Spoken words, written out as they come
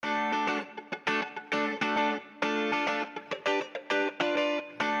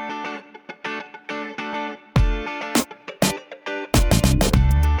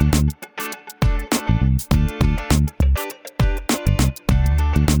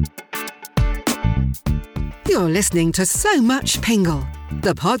You're listening to So Much Pingle,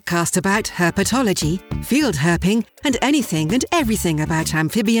 the podcast about herpetology, field herping, and anything and everything about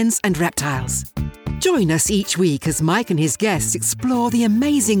amphibians and reptiles. Join us each week as Mike and his guests explore the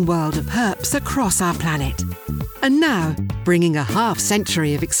amazing world of herps across our planet. And now, bringing a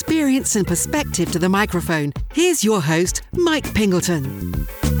half-century of experience and perspective to the microphone, here's your host, Mike Pingleton.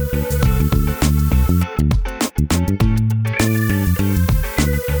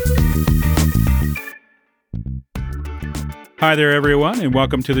 Hi there, everyone, and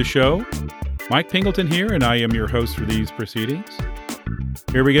welcome to the show. Mike Pingleton here, and I am your host for these proceedings.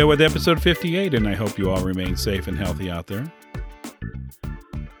 Here we go with episode 58, and I hope you all remain safe and healthy out there.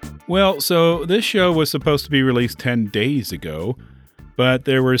 Well, so this show was supposed to be released 10 days ago, but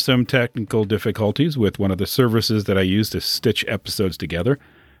there were some technical difficulties with one of the services that I use to stitch episodes together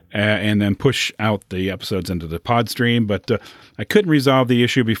and then push out the episodes into the pod stream, but I couldn't resolve the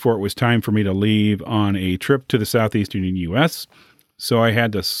issue before it was time for me to leave on a trip to the southeastern U.S., so I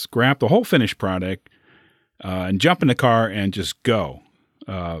had to scrap the whole finished product and jump in the car and just go.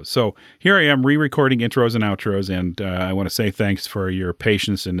 So here I am re-recording intros and outros, and I want to say thanks for your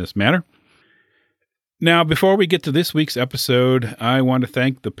patience in this matter. Now, before we get to this week's episode, I want to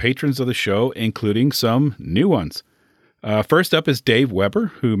thank the patrons of the show, including some new ones. First up is Dave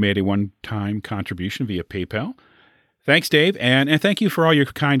Weber, who made a one-time contribution via PayPal. Thanks, Dave, and thank you for all your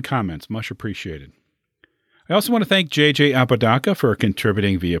kind comments. Much appreciated. I also want to thank JJ Apodaca for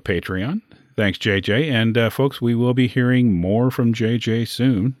contributing via Patreon. Thanks, JJ. And folks, we will be hearing more from JJ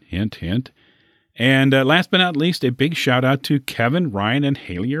soon. Hint, hint. And last but not least, a big shout out to Kevin, Ryan, and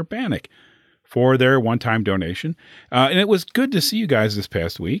Haley Urbanik for their one-time donation. And it was good to see you guys this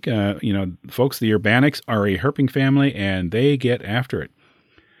past week. Folks, the Urbanics are a herping family, and they get after it.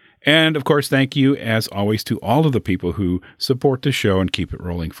 And, of course, thank you, as always, to all of the people who support the show and keep it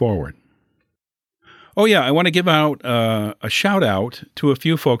rolling forward. Oh, yeah, I want to give out a shout-out to a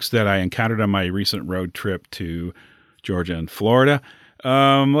few folks that I encountered on my recent road trip to Georgia and Florida.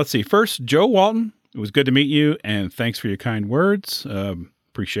 Let's see. First, Joe Walton. It was good to meet you, and thanks for your kind words.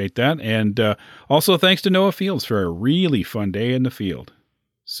 Appreciate that. And also thanks to Noah Fields for a really fun day in the field.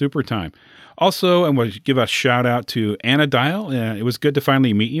 Super time. Also, I want to give a shout out to Anna Dial. It was good to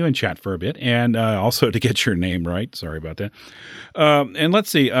finally meet you and chat for a bit, and also to get your name right. Sorry about that. And let's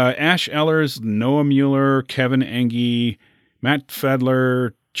see. Ash Ellers, Noah Mueller, Kevin Engie, Matt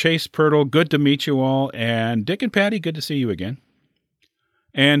Fedler, Chase Pirtle. Good to meet you all. And Dick and Patty, good to see you again.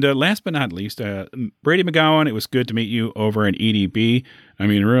 And last but not least, Brady McGowan, it was good to meet you over in EDB. I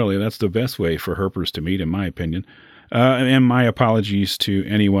mean, really, that's the best way for herpers to meet, in my opinion. And my apologies to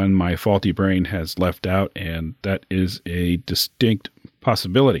anyone my faulty brain has left out, and that is a distinct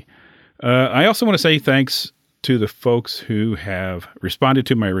possibility. I also want to say thanks to the folks who have responded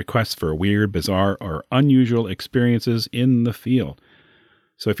to my requests for weird, bizarre, or unusual experiences in the field.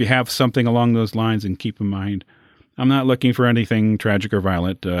 So if you have something along those lines, and keep in mind, I'm not looking for anything tragic or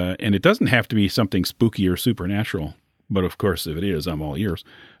violent, and it doesn't have to be something spooky or supernatural. But of course, if it is, I'm all ears.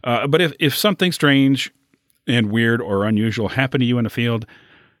 But if something strange and weird or unusual happened to you in the field,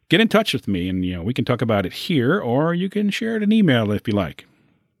 get in touch with me, and we can talk about it here, or you can share it in email if you like.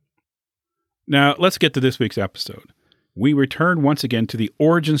 Now, let's get to this week's episode. We return once again to the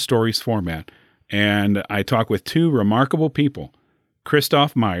Origin Stories format, and I talk with two remarkable people,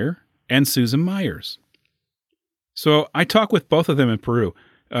 Christoph Meyer and Susan Myers. So I talk with both of them in Peru,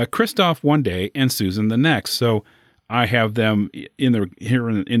 Christoph one day and Susan the next. So I have them here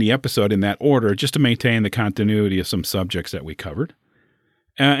in the episode in that order, just to maintain the continuity of some subjects that we covered.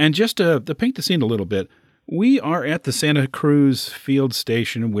 And just to paint the scene a little bit, we are at the Santa Cruz Field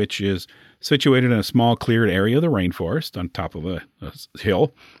Station, which is situated in a small cleared area of the rainforest on top of a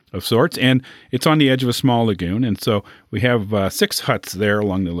hill of sorts, and it's on the edge of a small lagoon. And so we have 6 huts there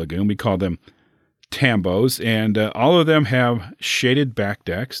along the lagoon. We call them tambos, and all of them have shaded back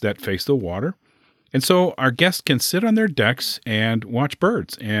decks that face the water. And so our guests can sit on their decks and watch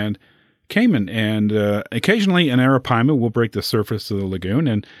birds and caiman, and occasionally an arapaima will break the surface of the lagoon,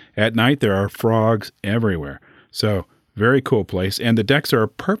 and at night there are frogs everywhere. So very cool place, and the decks are a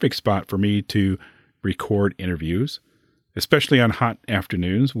perfect spot for me to record interviews, especially on hot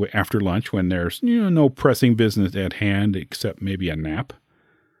afternoons after lunch when there's no pressing business at hand except maybe a nap.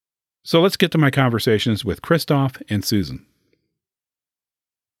 So let's get to my conversations with Christoph and Susan.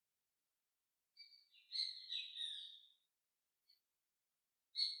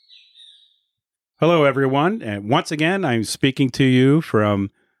 Hello, everyone. And once again, I'm speaking to you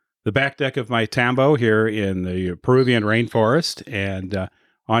from the back deck of my tambo here in the Peruvian rainforest. And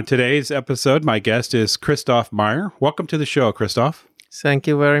on today's episode, my guest is Christoph Meyer. Welcome to the show, Christoph. Thank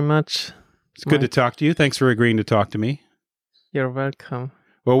you very much. It's good to talk to you. Thanks for agreeing to talk to me. You're welcome.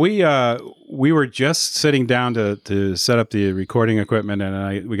 Well, we were just sitting down to set up the recording equipment,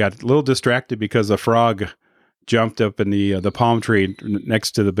 and we got a little distracted because a frog jumped up in the palm tree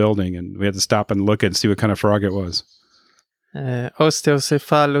next to the building, and we had to stop and look and see what kind of frog it was.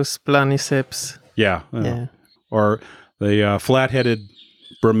 Osteocephalus planiceps. Yeah. Or the flat-headed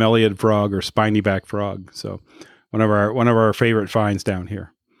bromeliad frog or spiny back frog. So one of our favorite finds down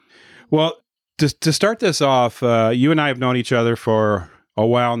here. Well, to start this off, you and I have known each other for a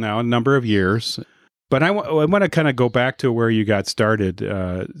while now, a number of years. But I want to kind of go back to where you got started.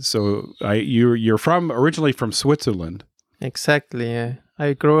 You're originally from Switzerland. Exactly. Yeah.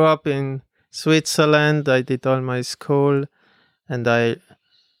 I grew up in Switzerland. I did all my school, and I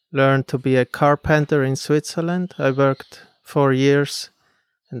learned to be a carpenter in Switzerland. I worked 4 years,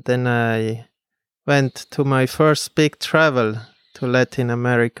 and then I went to my first big travel to Latin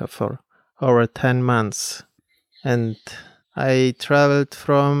America for over 10 months. And I traveled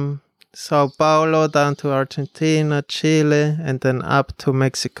from Sao Paulo down to Argentina, Chile, and then up to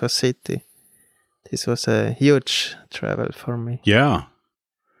Mexico City. This was a huge travel for me. Yeah.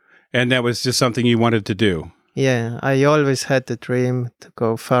 And that was just something you wanted to do. Yeah, I always had the dream to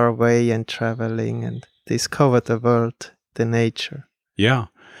go far away and traveling and discover the world, the nature. Yeah.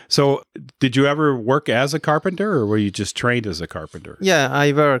 So did you ever work as a carpenter, or were you just trained as a carpenter? Yeah,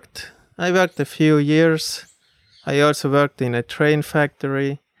 I worked a few years. I also worked in a train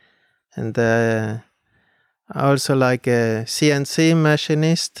factory, and I also like a CNC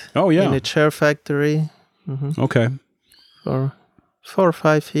machinist. Oh, yeah. In a chair factory. Mm-hmm. Okay. For 4 or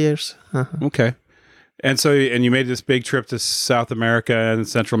 5 years. Uh-huh. Okay. And so, you made this big trip to South America and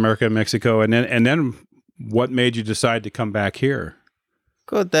Central America and Mexico, and then what made you decide to come back here?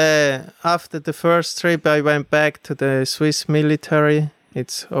 Good. After the first trip, I went back to the Swiss military.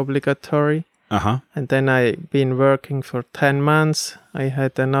 It's obligatory. Uh-huh. And then I've been working for 10 months. I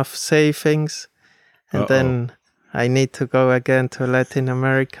had enough savings. And then I need to go again to Latin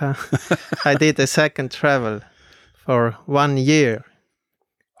America. I did a second travel for 1 year.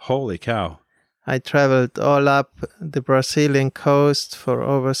 Holy cow. I traveled all up the Brazilian coast for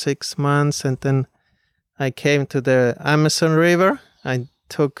over 6 months, and then I came to the Amazon River. I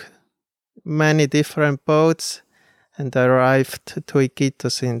took many different boats and arrived to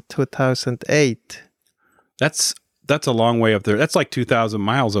Iquitos in 2008. That's a long way up there. That's like 2,000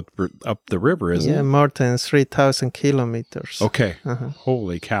 miles up the river, isn't it? Yeah, more than 3,000 kilometers. Okay. Uh-huh.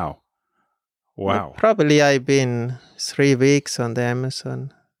 Holy cow. Wow. But probably I've been 3 weeks on the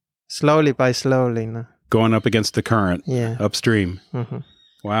Amazon. Slowly by slowly. No? Going up against the current. Yeah. Upstream. Mm-hmm.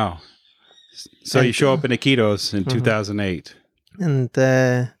 Wow. So you show up in Iquitos in 2008. And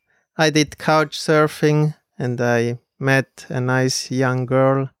I did couch surfing, and I met a nice young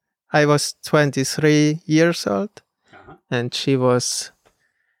girl. I was 23 years old, and she was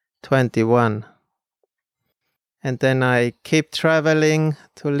 21. And then I kept traveling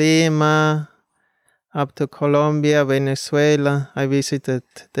to Lima, up to Colombia, Venezuela. I visited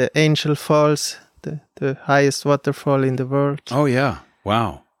the Angel Falls, the highest waterfall in the world. Oh, yeah.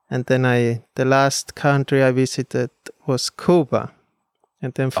 Wow. And then the last country I visited was Cuba.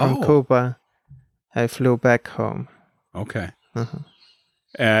 And then from Cuba, I flew back home. Okay. Uh-huh.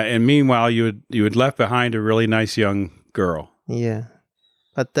 And meanwhile, you had left behind a really nice young girl. Yeah.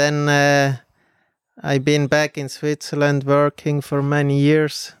 But then I've been back in Switzerland working for many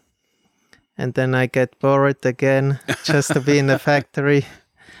years. And then I get bored again, just to be in the factory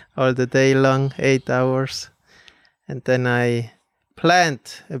all the day long, 8 hours. And then I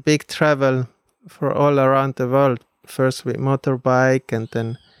planned a big travel for all around the world, first with motorbike and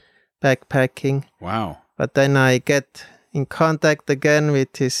then backpacking. Wow. But then I get in contact again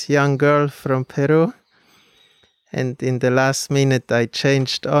with this young girl from Peru. And in the last minute, I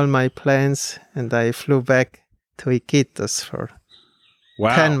changed all my plans and I flew back to Iquitos for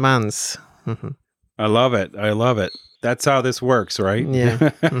 10 months. Mm-hmm. I love it. That's how this works, right?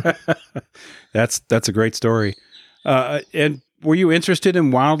 Yeah. That's a great story. And were you interested in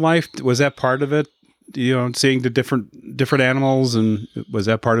wildlife? Was that part of it? Seeing the different animals, and was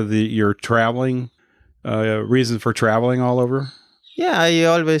that part of your traveling reason for traveling all over? Yeah, I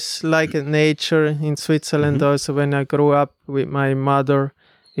always liked nature in Switzerland. Mm-hmm. Also, when I grew up with my mother,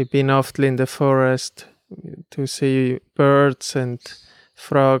 we've been often in the forest to see birds and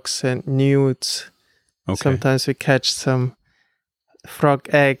frogs and newts. Okay. Sometimes we catch some frog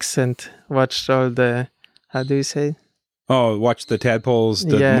eggs and watched all the, how do you say? Oh, watch the tadpoles,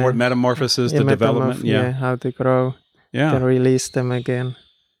 the metamorphosis, the development. Yeah, how they grow. Yeah. Then release them again.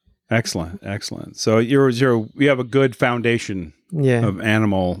 Excellent. So you have a good foundation of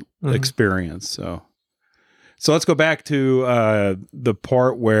animal experience. So let's go back to the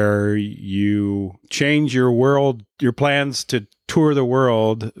part where you change your plans to tour the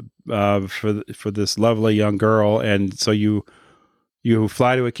world for this lovely young girl, and so you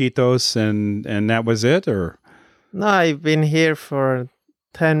fly to Iquitos, and that was it, or? No, I've been here for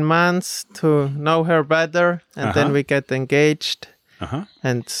 10 months to know her better, and then we get engaged,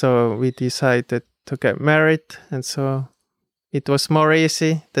 and so we decided to get married, and so it was more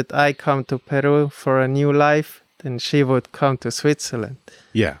easy that I come to Peru for a new life than she would come to Switzerland.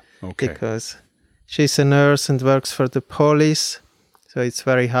 Yeah, okay. Because she's a nurse and works for the police, so it's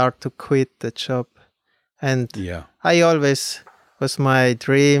very hard to quit the job. And I always was my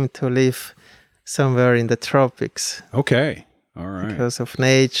dream to live somewhere in the tropics. Okay, all right. Because of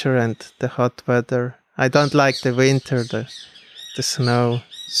nature and the hot weather. I don't like the winter, the snow.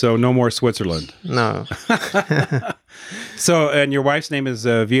 So no more Switzerland. No. So, and your wife's name is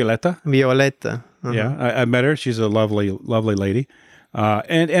Violeta? Violeta. Yeah, I met her. She's a lovely, lovely lady.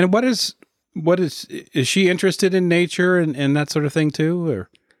 And what is she interested in nature and that sort of thing too? Or?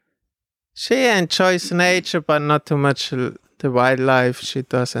 She enjoys nature, but not too much the wildlife. She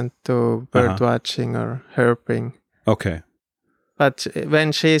doesn't do bird watching or herping. Okay. But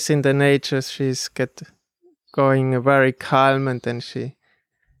when she's in the nature, she's going very calm, and then she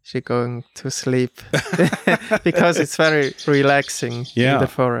going to sleep because it's very relaxing in the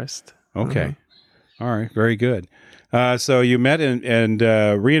forest. Okay. All right. Very good. So you met and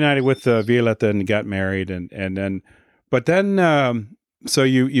reunited with Violeta and got married, but then so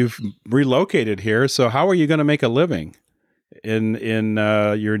you've relocated here. So how are you going to make a living in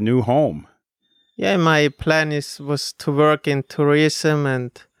your new home? Yeah, my plan was to work in tourism,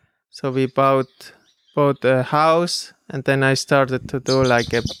 and so we bought a house, and then I started to do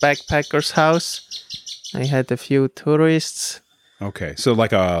like a backpacker's house. I had a few tourists. Okay, so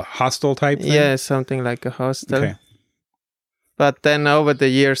like a hostel type thing? Yeah, something like a hostel. Okay. But then over the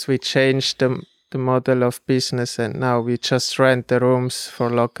years we changed the model of business, and now we just rent the rooms for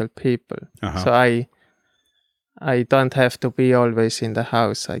local people. So I don't have to be always in the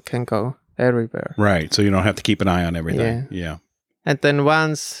house. I can go everywhere. Right, so you don't have to keep an eye on everything. Yeah. And then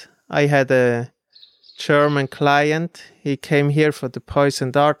once I had a German client. He came here for the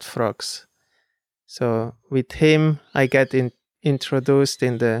poison dart frogs. So with him, I get introduced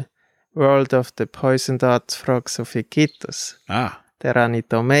in the world of the poison dart frogs of Iquitos. The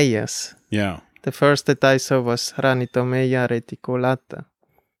Ranitomeias. Yeah. The first that I saw was Ranitomeia reticulata.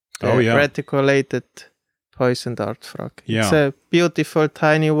 The reticulated poison dart frog. Yeah. It's a beautiful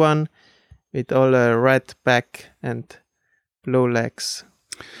tiny one with all a red back and blue legs.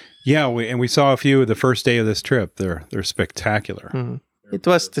 Yeah, we saw a few the first day of this trip. They're spectacular. Mm-hmm. It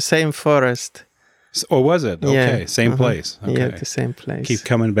was the same forest. Oh, was it? Okay, same place. Okay. Yeah, the same place. Keep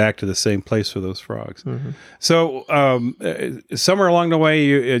coming back to the same place for those frogs. Mm-hmm. So somewhere along the way,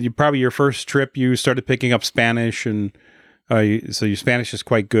 you probably your first trip, you started picking up Spanish, and so your Spanish is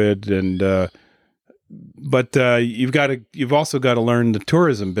quite good. And but you've also got to learn the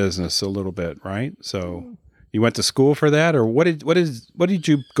tourism business a little bit, right? So you went to school for that, or what did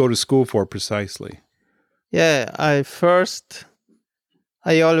you go to school for precisely? Yeah,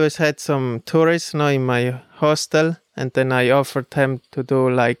 I always had some tourists now in my hostel, and then I offered them to do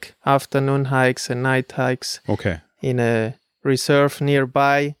like afternoon hikes and night hikes. Okay. In a reserve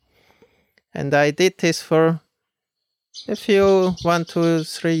nearby. And I did this for a few, 1, 2,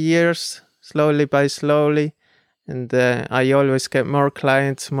 3 years, slowly by slowly. And I always get more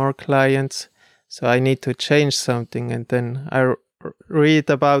clients. So I need to change something. And then I read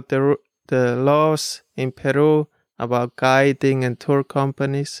about the laws in Peru about guiding and tour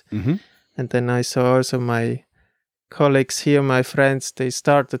companies. Mm-hmm. And then I saw also my colleagues here, my friends, they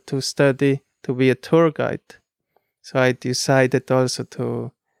started to study to be a tour guide. So I decided also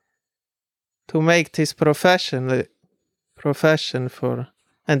to make this profession for,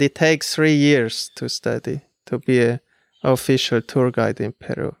 and it takes 3 years to study to be an official tour guide in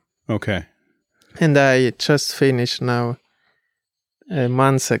Peru. Okay. And I just finished now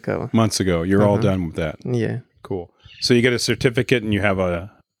months ago. You're all done with that. Yeah. Cool. So you get a certificate, and you have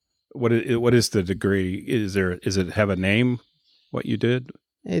what is the degree? Is it have a name? What you did?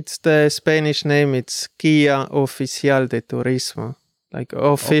 It's the Spanish name. It's Guía Oficial de Turismo, like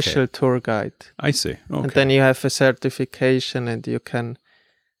official tour guide. I see. Okay. And then you have a certification, and you can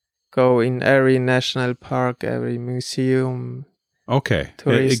go in every national park, every museum. Okay.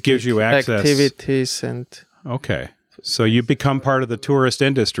 It gives you access. Activities and. Okay. So you become part of the tourist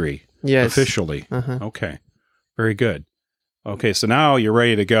industry. Yes. Officially. Uh-huh. Okay. Very good. Okay, so now you're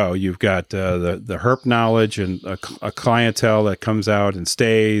ready to go. You've got the herp knowledge and a clientele that comes out and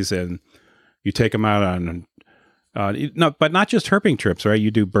stays, and you take them out on, but not just herping trips, right?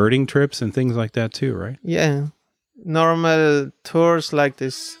 You do birding trips and things like that too, right? Yeah. Normal tours like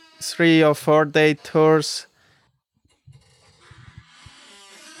this 3 or 4 day tours.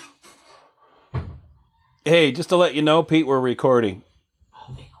 Hey, just to let you know, Pete, we're recording.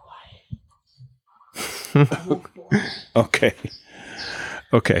 I'll be quiet.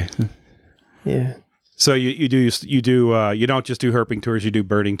 Okay. Yeah. So you don't just do herping tours, you do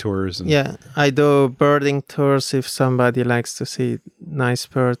birding tours. And... Yeah, I do birding tours if somebody likes to see nice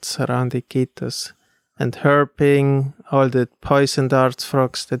birds around Iquitos. And herping, all the poison dart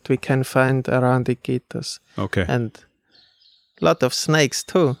frogs that we can find around Iquitos. Okay. And a lot of snakes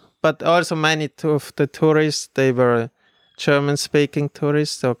too. But also many of the tourists, they were German-speaking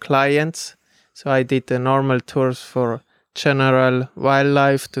tourists or clients. So I did the normal tours for general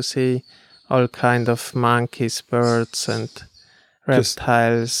wildlife to see all kind of monkeys, birds, and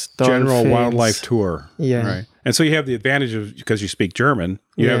reptiles, dolphins. General wildlife tour. Yeah. Right. And so you have the advantage of, because you speak German,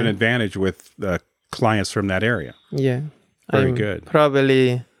 you have an advantage with clients from that area. Yeah. Very good.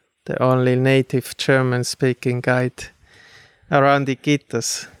 Probably the only native German-speaking guide around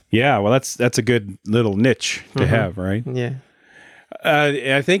Iquitos. Yeah, well, that's a good little niche to have, right? Yeah.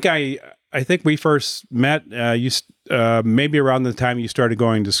 I think we first met. Maybe around the time you started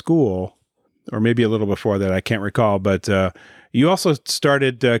going to school, or maybe a little before that. I can't recall. But you also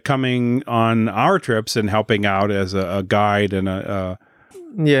started coming on our trips and helping out as a guide and a.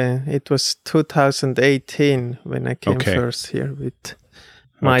 Yeah, it was 2018 when I came first here with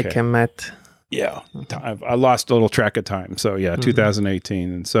Mike and Matt. Yeah, I lost a little track of time. So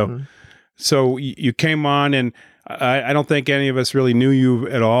 2018, and so you came on, and I don't think any of us really knew you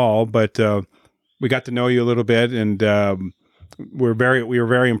at all, but we got to know you a little bit, and we were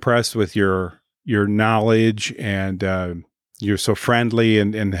very impressed with your knowledge, and you're so friendly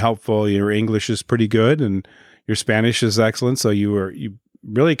and helpful. Your English is pretty good, and your Spanish is excellent. So you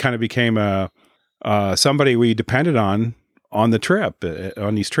really kind of became somebody we depended on the trip,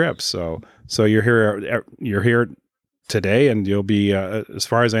 on these trips. So you're here today, and you'll be, as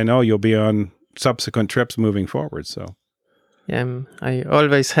far as I know, you'll be on subsequent trips moving forward. So yeah, I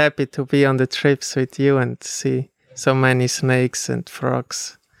always happy to be on the trips with you and see so many snakes and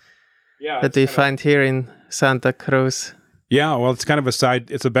frogs that we find here in Santa Cruz. Yeah, well, it's kind of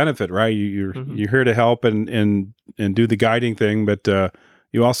it's a benefit, right? You're here to help and do the guiding thing, but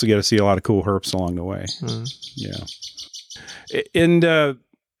you also get to see a lot of cool herps along the way. Yeah. And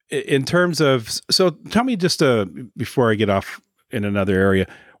in terms of, so tell me just before I get off in another area,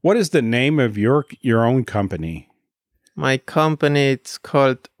 what is the name of your own company? My company, it's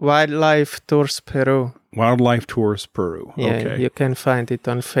called Wildlife Tours Peru. Wildlife Tours Peru. Yeah, okay. You can find it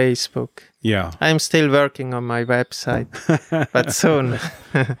on Facebook. Yeah. I'm still working on my website, but soon.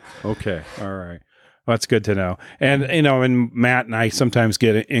 Okay. All right. Well, that's good to know. And, and Matt and I sometimes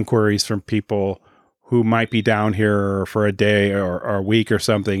get inquiries from people who might be down here for a day or a week or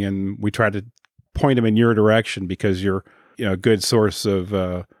something, and we try to point them in your direction because you're a good source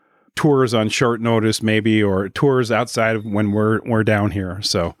of tours on short notice, maybe, or tours outside of when we're down here.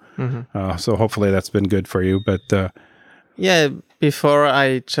 So, so hopefully that's been good for you. But yeah, before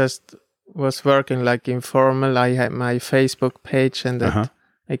I just was working like informal. I had my Facebook page, and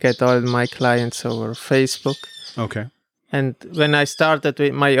I get all my clients over Facebook. Okay. And when I started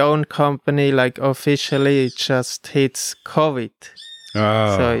with my own company, like officially, it just hits COVID.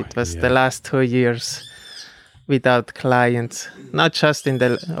 Oh, so it was the last 2 years without clients. Not just in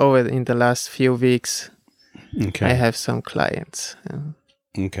the last few weeks. Okay. I have some clients.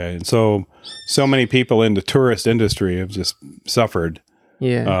 Okay. And so many people in the tourist industry have just suffered.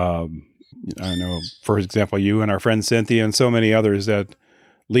 Yeah. I know, for example, you and our friend Cynthia and so many others that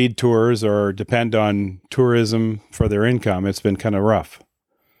lead tours or depend on tourism for their income. It's been kind of rough.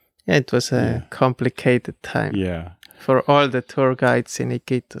 Yeah, it was a complicated time. Yeah. For all the tour guides in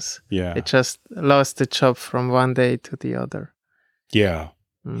Iquitos. Yeah. They just lost the job from one day to the other. Yeah.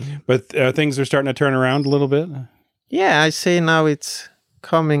 But things are starting to turn around a little bit? Yeah, I see now it's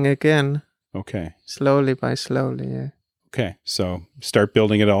coming again. Okay. Slowly by slowly, yeah. Okay. So start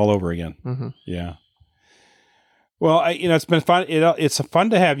building it all over again. Mm-hmm. Yeah. Well, it's been fun. It's fun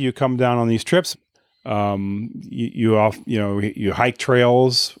to have you come down on these trips. You hike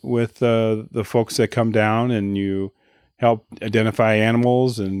trails with the folks that come down, and you help identify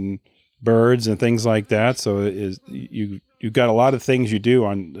animals and birds and things like that. So you've got a lot of things you do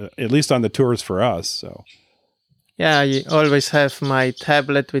on at least on the tours for us. So yeah, I always have my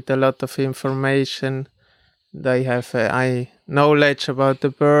tablet with a lot of information, They have knowledge about the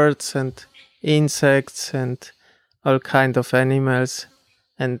birds and insects and all kind of animals.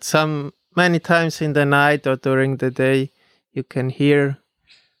 And many times in the night or during the day, you can hear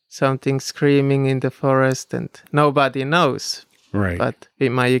something screaming in the forest and nobody knows. Right. But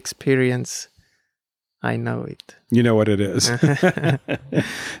in my experience, I know it. You know what it is.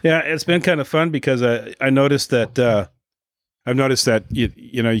 Yeah, it's been kind of fun because I noticed that I've noticed that you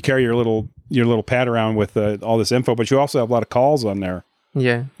carry your little pad around with all this info, but you also have a lot of calls on there.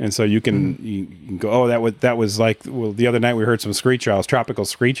 Yeah. And so you can go, oh, that was like, well, the other night we heard some screech owls, tropical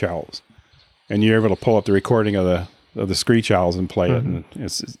screech owls, and you're able to pull up the recording of the screech owls and play it,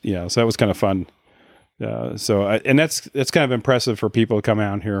 and so that was kind of fun. And that's kind of impressive for people to come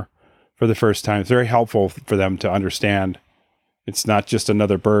out here for the first time. It's very helpful for them to understand it's not just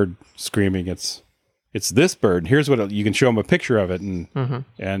another bird screaming. It's this bird. Here's what you can show them a picture of it, and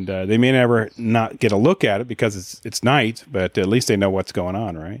they may never not get a look at it because it's night, but at least they know what's going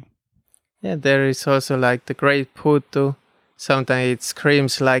on, right? Yeah, there is also like the great putu. Sometimes it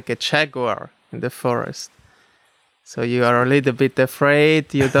screams like a jaguar in the forest. So you are a little bit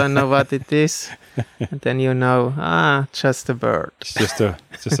afraid. You don't know what it is, and then you know, just a bird. It's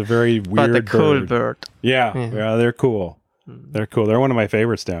just a very weird, but a cool bird. Yeah, they're cool. They're cool. They're one of my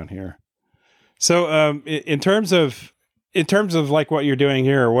favorites down here. So, in terms of like what you're doing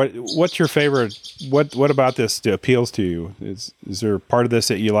here, what's your favorite? What about this appeals to you? Is there part of this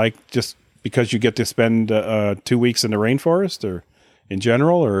that you like just because you get to spend 2 weeks in the rainforest, or in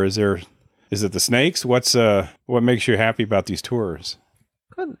general, or is it the snakes? What makes you happy about these tours?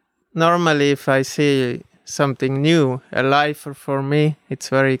 Good. Normally, if I see something new, alive for me, it's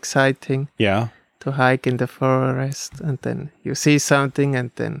very exciting. Yeah. To hike in the forest, and then you see something, and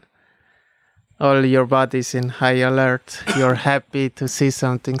then all your body's in high alert. You're happy to see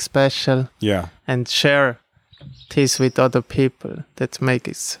something special. Yeah. And share this with other people. That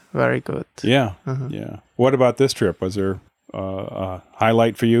makes it very good. Yeah. Yeah. What about this trip? Was there a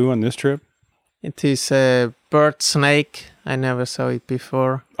highlight for you on this trip? It is a bird snake. I never saw it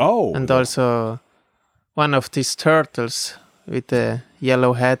before. Oh. And also one of these turtles with a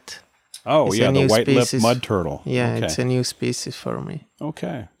yellow head. Oh, it's the white-lipped mud turtle. Yeah, okay. It's a new species for me.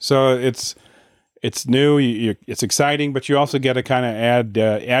 Okay. So it's new, it's exciting, but you also get to kind of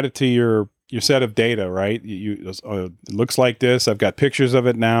add it to your set of data, right? It looks like this. I've got pictures of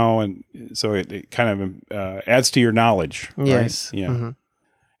it now, and so it kind of adds to your knowledge. Right? Yes. Yeah. Mm-hmm.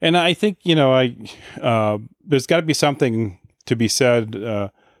 And I think there's got to be something to be said.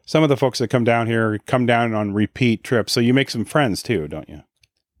 Some of the folks that come down here come down on repeat trips, so you make some friends too, don't you?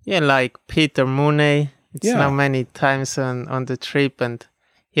 Yeah, like Peter Mooney. It's now many times on the trip, and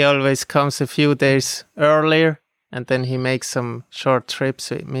he always comes a few days earlier, and then he makes some short trips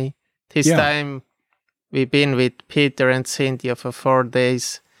with me. This time, we've been with Peter and Cynthia for 4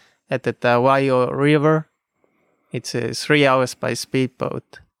 days at the Tawayo River. It's 3 hours by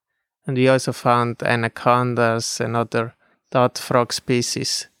speedboat. And we also found anacondas and other dot frog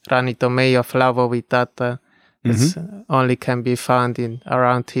species. Ranitomea flavovitata. That only can be found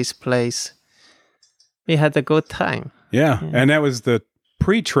around his place. We had a good time. Yeah. And that was the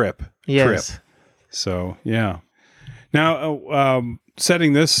pre-trip trip. So, yeah. Now,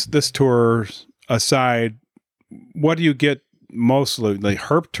 setting this tour aside, what do you get mostly? Like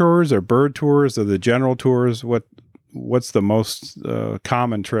herp tours or bird tours or the general tours? What's the most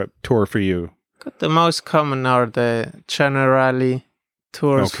common tour for you? The most common are the generally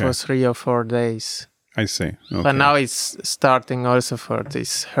tours for 3 or 4 days. I see. Okay. But now it's starting also for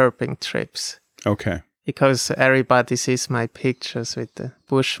these herping trips. Okay. Because everybody sees my pictures with the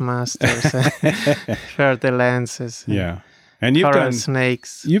bushmasters, further lenses, and you've done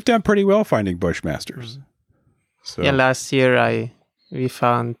snakes. You've done pretty well finding bushmasters. So. Yeah, last year we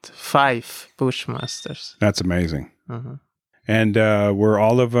found 5 bushmasters. That's amazing. And were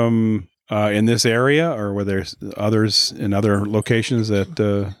all of them in this area, or were there others in other locations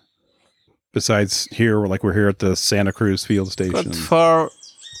that? Besides here, like we're here at the Santa Cruz Field Station. But 4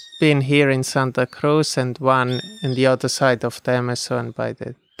 been here in Santa Cruz and 1 in the other side of the Amazon by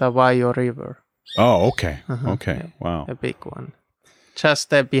the Tawayo River. Oh, okay. Okay. Yeah, wow. A big one. Just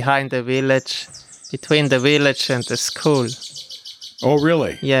behind the village, between the village and the school. Oh,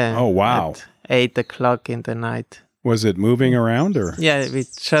 really? Yeah. Oh, wow. At 8 o'clock in the night. Was it moving around or? Yeah, we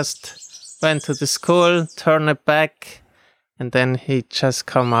just went to the school, turned it back, and then he just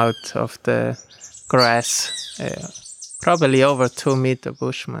come out of the grass. Probably over 2 meter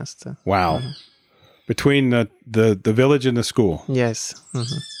bushmaster. Wow. Between the village and the school. Yes.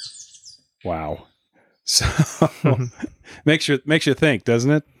 Wow. So makes you think,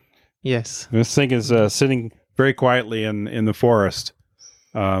 doesn't it? Yes. This thing is sitting very quietly in the forest.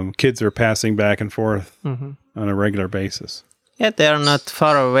 Kids are passing back and forth Mm-hmm. on a regular basis. Yeah, they are not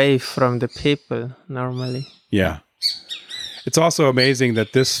far away from the people normally. Yeah. It's also amazing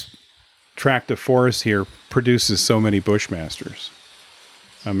that this tract of forest here produces so many Bushmasters.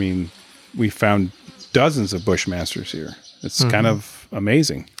 I mean, we found dozens of Bushmasters here. It's kind of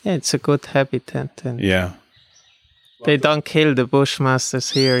amazing. Yeah, it's a good habitat. And Yeah. they don't kill the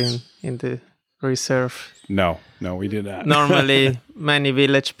Bushmasters here in the reserve. No, we did not. Normally, many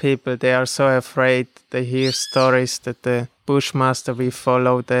village people, they are so afraid. They hear stories that the Bushmaster will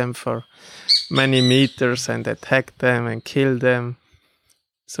follow them for many meters and attack them and kill them.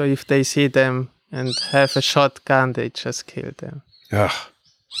 So if they see them and have a shotgun, they just kill them. Ugh.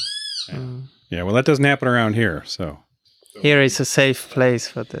 Yeah, well, that doesn't happen around here, so. Here is a safe place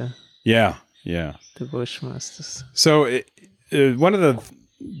for the Yeah. Bushmasters. So one of the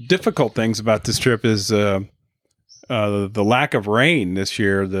difficult things about this trip is the lack of rain this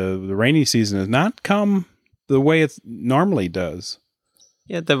year. The rainy season has not come the way it normally does.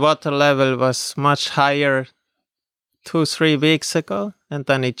 Yeah, the water level was much higher 2-3 weeks ago, and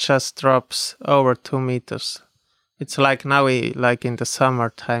then it just drops over 2 meters. It's like now, like in the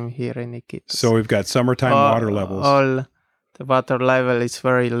summertime here in Iquitos. So we've got summertime water levels. The water level is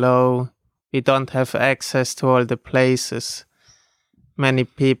very low. We don't have access to all the places. Many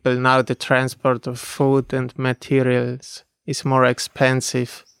people now, the transport of food and materials is more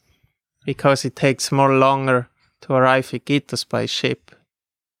expensive because it takes more longer to arrive Iquitos by ship.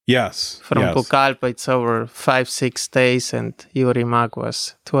 Yes. From Pucallpa, it's over 5-6 days, and Yurimaguas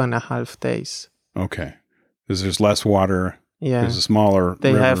was 2.5 days. Okay. Because there's less water. Yeah. There's a smaller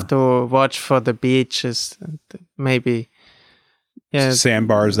They river. have to watch for the beaches, and maybe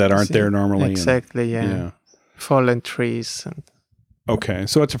sandbars that aren't there normally. Exactly, yeah. Fallen trees. Okay,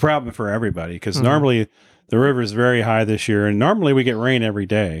 so it's a problem for everybody because normally the river is very high this year, and normally we get rain every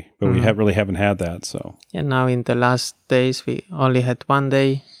day, but we really haven't had that. So now in the last days we only had 1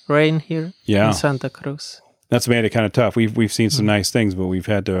 day rain here in Santa Cruz. That's made it kind of tough. We've seen some nice things, but we've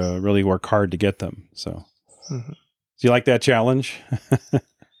had to really work hard to get them. So, do you like that challenge?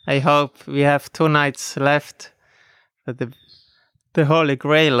 I hope we have 2 nights left for the holy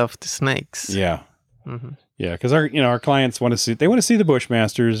grail of the snakes. Yeah. Yeah, because our clients want to see the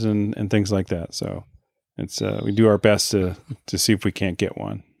Bushmasters and things like that. So it's we do our best to see if we can't get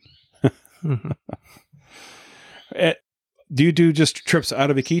one. Do you do just trips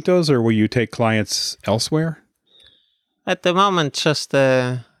out of Iquitos, or will you take clients elsewhere? At the moment, just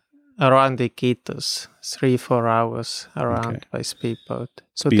around Iquitos, 3-4 hours around by speedboat.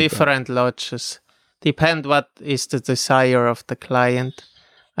 So different lodges. Depend what is the desire of the client.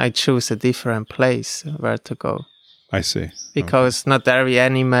 I choose a different place where to go. I see. Because not every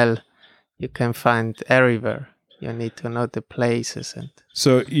animal you can find everywhere. You need to know the places.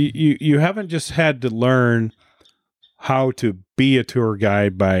 So you haven't just had to learn how to be a tour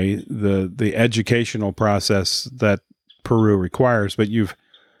guide by the educational process that Peru requires, but you've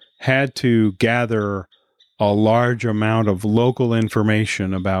had to gather a large amount of local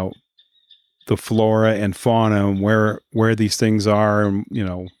information about the flora and fauna and where these things are, and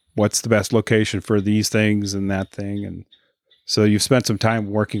what's the best location for these things and that thing, and so you've spent some time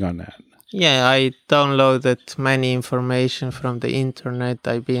working on that. Yeah, I downloaded many information from the internet.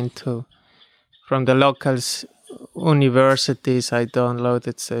 I've been from the local universities. I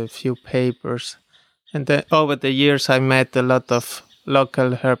downloaded a few papers, and over the years I met a lot of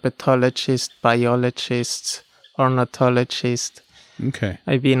local herpetologists, biologists, ornithologists. Okay.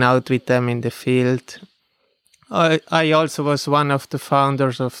 I've been out with them in the field. I also was one of the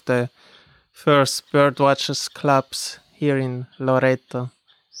founders of the first birdwatchers clubs here in Loreto.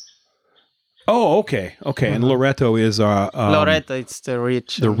 Oh, okay. And Loreto is Loreto, it's the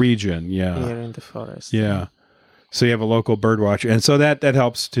region. The region, yeah. Here in the forest. Yeah. So you have a local bird watcher, and so that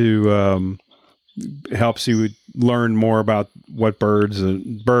helps to helps you learn more about what birds,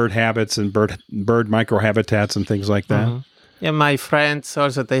 bird habits, and bird microhabitats and things like that. Yeah, my friends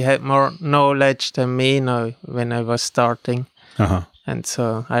also, they had more knowledge than me now when I was starting. And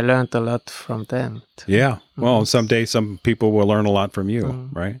so I learned a lot from them too. Yeah. Well, someday some people will learn a lot from you,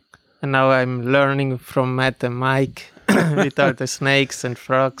 right? And now I'm learning from Matt and Mike with all the snakes and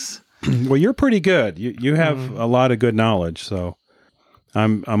frogs. Well, you're pretty good. You have a lot of good knowledge, so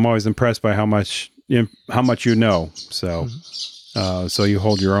I'm always impressed by how much you know. So so you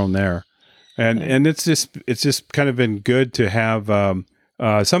hold your own there. And it's just kind of been good to have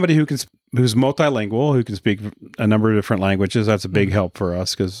somebody who's multilingual, who can speak a number of different languages. That's a big help for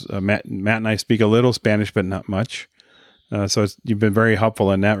us because Matt and I speak a little Spanish, but not much. So you've been very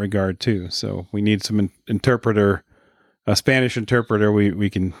helpful in that regard too. So we need some interpreter, a Spanish interpreter. We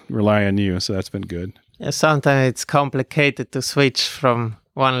can rely on you. So that's been good. Yeah, sometimes it's complicated to switch from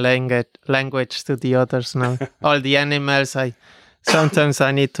one language to the others now. All the animals, sometimes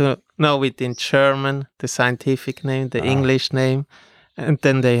I need to know it in German, the scientific name, the English name, and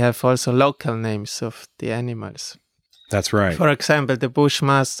then they have also local names of the animals. That's right. For example, the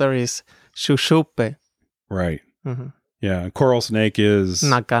bushmaster is Shushupe. Right. Mm-hmm. Yeah. Coral snake is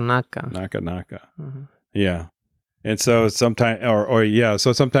Naka-naka. Naka-naka. Mm-hmm. Yeah. And so sometimes,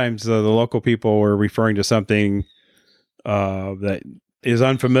 so sometimes the local people were referring to something that is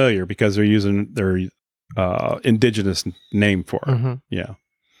unfamiliar because they're using their indigenous name for it. Mm-hmm. Yeah.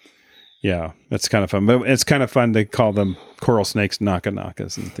 Yeah. That's kind of fun. But it's kind of fun to call them coral snakes,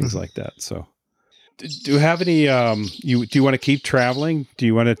 naka-nakas and things like that. So do you have any, do you want to keep traveling? Do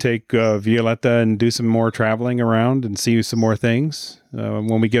you want to take Violetta and do some more traveling around and see some more things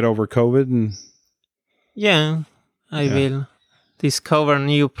when we get over COVID? And yeah, I will discover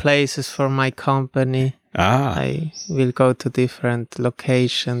new places for my company. I will go to different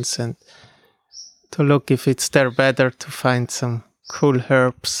locations and to look if it's there better to find some cool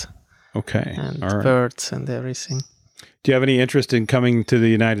herbs. Okay. And all right. birds and everything. Do you have any interest in coming to the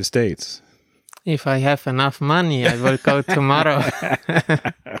United States? If I have enough money, I will go tomorrow.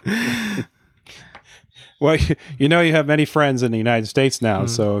 Well, you have many friends in the United States now.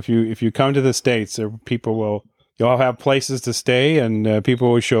 So if you come to the States, you'll have places to stay, and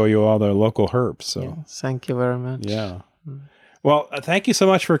people will show you all the local herbs. So thank you very much. Yeah. Well, thank you so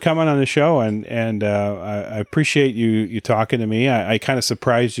much for coming on the show, and I appreciate you talking to me. I kind of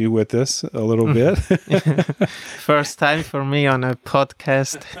surprised you with this a little bit. First time for me on a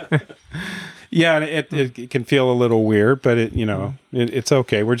podcast. Yeah, it can feel a little weird, but it's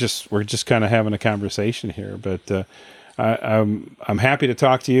okay. We're just kind of having a conversation here. But I'm happy to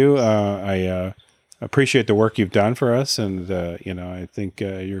talk to you. I appreciate the work you've done for us, and I think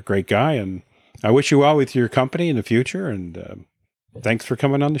you're a great guy, and I wish you well with your company in the future. And thanks for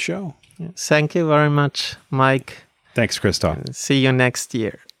coming on the show. Thank you very much, Mike. Thanks, Christoph. See you next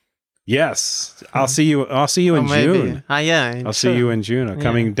year. Yes, I'll see you in June. I'll see you in June. I'm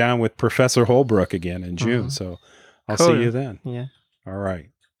coming down with Professor Holbrook again in June, so I'll see you then. Yeah. All right.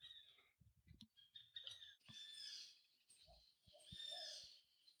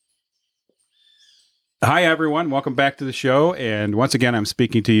 Hi, everyone. Welcome back to the show. And once again, I'm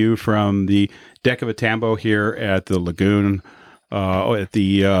speaking to you from the deck of a Tambo here at the lagoon at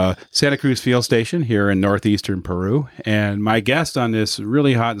the Santa Cruz Field Station here in northeastern Peru. And my guest on this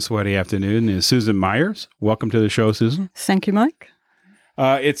really hot and sweaty afternoon is Susan Myers. Welcome to the show, Susan. Thank you, Mike.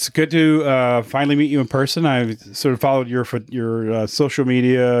 It's good to finally meet you in person. I've sort of followed your social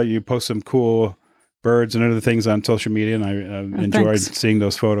media. You post some cool birds and other things on social media, and I enjoyed seeing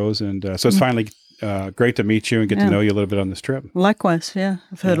those photos. And so it's finally great to meet you and get to know you a little bit on this trip. Likewise, yeah.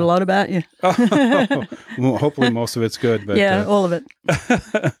 I've heard a lot about you. Well, hopefully most of it's good. But, all of it.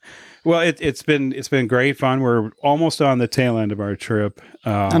 Well, it's been great fun. We're almost on the tail end of our trip.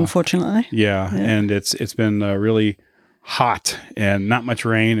 Unfortunately. Yeah, and it's been really hot and not much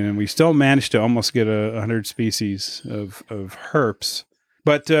rain, and we still managed to almost get 100 species of herps.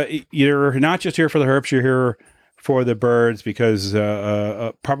 But you're not just here for the herps, you're here for the birds because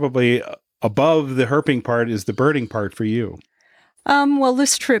probably above the herping part is the birding part for you. Well,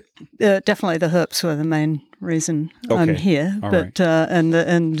 this trip, definitely the herps were the main reason I'm here. All but right.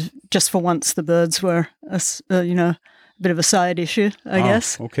 And just for once, the birds were a bit of a side issue, I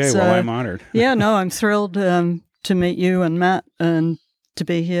guess. Okay, so, well, I'm honored. Yeah, no, I'm thrilled to meet you and Matt and to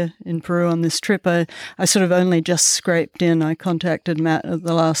be here in Peru on this trip. I sort of only just scraped in. I contacted Matt at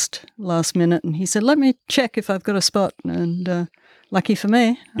the last minute, and he said, "Let me check if I've got a spot." And lucky for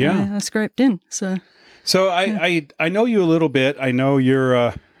me, I scraped in. So I know you a little bit. I know you're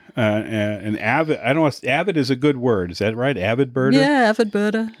an avid. I don't know if avid is a good word. Is that right? Avid birder. Yeah, avid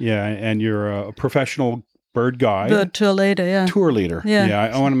birder. Yeah, and you're a professional bird guide. Bird tour leader. Yeah. Tour leader. Yeah.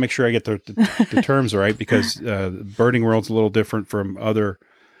 I want to make sure I get the terms right because the birding world's a little different from other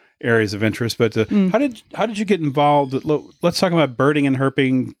areas of interest. But how did you get involved? Let's talk about birding and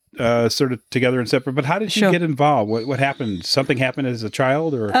herping. Sort of together and separate, but how did you get involved? What happened? Something happened as a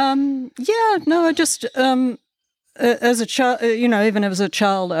child, or? I just as a child, even as a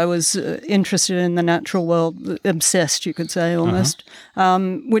child, I was interested in the natural world, obsessed, you could say, almost,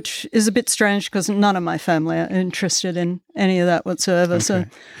 which is a bit strange because none of my family are interested in any of that whatsoever. Okay. So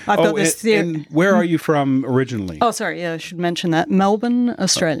I've got this theory. And where are you from originally? Oh, sorry, I should mention that. Melbourne,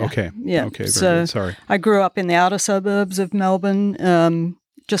 Australia. Okay. Yeah. Okay, very so good. Sorry. I grew up in the outer suburbs of Melbourne,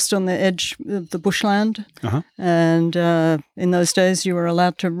 just on the edge of the bushland. Uh-huh. And in those days, you were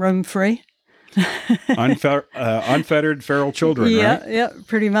allowed to roam free. Unfettered feral children, right? Yeah,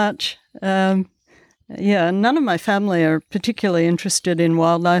 pretty much. None of my family are particularly interested in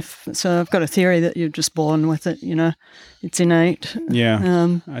wildlife, so I've got a theory that you're just born with it, it's innate.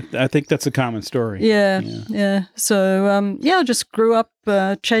 Yeah, I think that's a common story. Yeah. So, I just grew up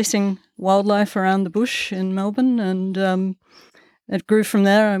chasing wildlife around the bush in Melbourne, and it grew from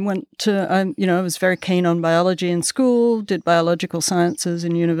there. I was very keen on biology in school, did biological sciences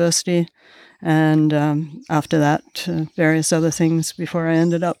in university, and after that, various other things before I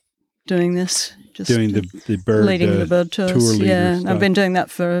ended up doing this. Just doing the bird leading the bird tours. Tour leader I've been doing that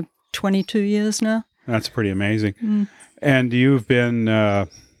for 22 years now. That's pretty amazing. And you've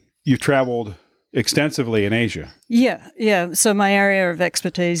traveled extensively in Asia. Yeah. So my area of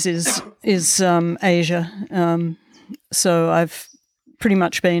expertise is Asia. So I've pretty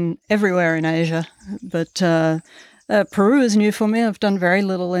much been everywhere in Asia, but Peru is new for me. I've done very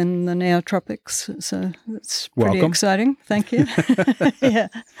little in the neotropics, so it's pretty exciting. Thank you. Yeah.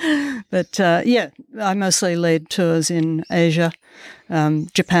 But I mostly lead tours in Asia,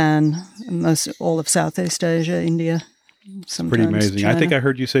 Japan, all of Southeast Asia, India. Sometimes pretty amazing. China. I think I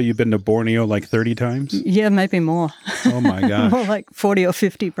heard you say you've been to Borneo like 30 times. Yeah, maybe more. Oh my gosh. More like 40 or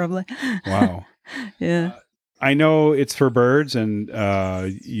 50 probably. Wow. Yeah. I know it's for birds, and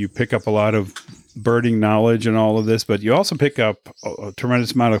you pick up a lot of birding knowledge and all of this, but you also pick up a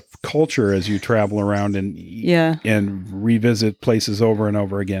tremendous amount of culture as you travel around and revisit places over and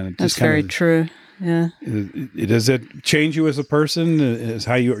over again. That's very true. Yeah. Does it change you as a person? Is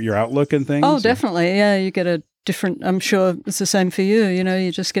how your outlook and things? Oh, definitely. Yeah, you get a different. I'm sure it's the same for you.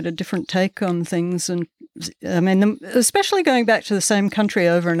 You just get a different take on things, and I mean, especially going back to the same country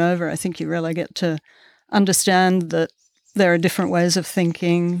over and over. I think you really get to understand that there are different ways of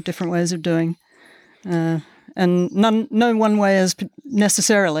thinking, different ways of doing. And no one way is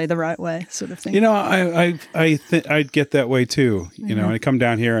necessarily the right way, sort of thing. I think I'd get that way too. I come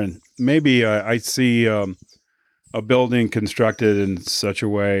down here and maybe I see a building constructed in such a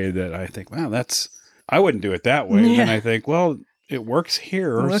way that I think, wow, I wouldn't do it that way. Yeah. And I think, well, it works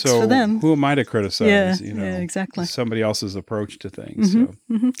here. It works so for them. Who am I to criticize? Yeah, exactly. Somebody else's approach to things.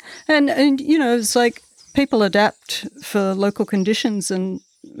 And it's like people adapt for local conditions, and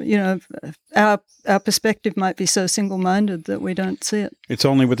our perspective might be so single-minded that we don't see it. It's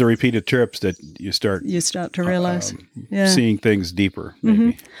only with the repeated trips that you start to realize seeing things deeper,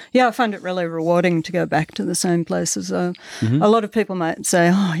 maybe. Yeah, I find it really rewarding to go back to the same places. A lot of people might say,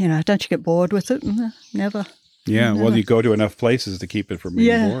 don't you get bored with it? Never. Yeah, never. Well, you go to enough places to keep it from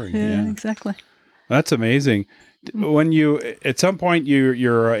being boring. Yeah, exactly. That's amazing. When at some point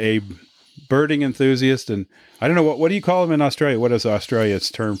you're a birding enthusiast, and I don't know what do you call them in Australia? What is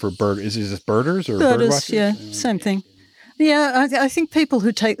Australia's term for bird? Is it just birders or bird watchers? Yeah, same thing. Yeah, I think people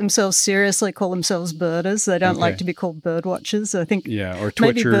who take themselves seriously call themselves birders. They don't like to be called bird watchers. I think or twitchers.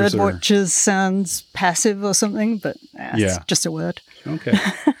 Maybe bird watchers sounds passive or something, but it's just a word. Okay.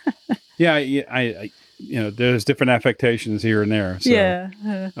 I there's different affectations here and there.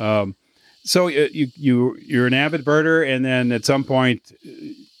 So. So you're an avid birder, and then at some point,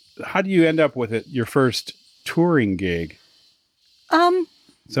 how do you end up with your first touring gig?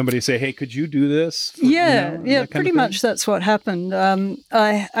 Somebody say, "Hey, could you do this?" Pretty much that's what happened.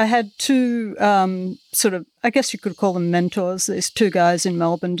 I had two I guess you could call them mentors. These two guys in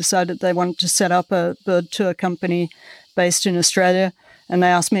Melbourne decided they wanted to set up a bird tour company based in Australia, and they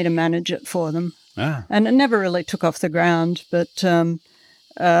asked me to manage it for them. And it never really took off the ground, but so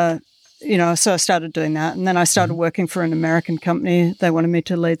I started doing that, and then I started working for an American company. They wanted me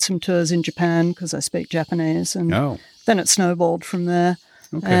to lead some tours in Japan because I speak Japanese, and then it snowballed from there.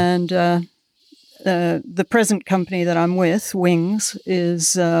 Okay. And the present company that I'm with, Wings,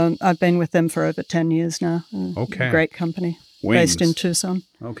 is I've been with them for over 10 years now. Okay. Great company. Wings. Based in Tucson.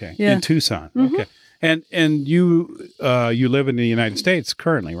 Okay. Yeah. In Tucson. Okay. And you live in the United States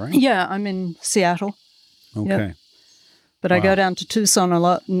currently, right? Yeah, I'm in Seattle. Okay. Yep. But I go down to Tucson a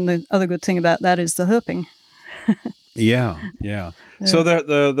lot, and the other good thing about that is the herping. Yeah. So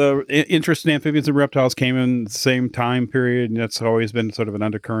the interest in amphibians and reptiles came in the same time period, and that's always been sort of an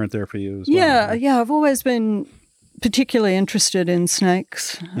undercurrent there for you as well. Yeah. I've always been particularly interested in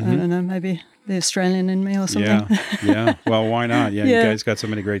snakes. I don't know, maybe the Australian in me or something. Yeah. Well, why not? Yeah, you guys got so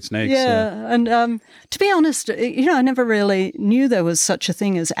many great snakes. Yeah, and to be honest, I never really knew there was such a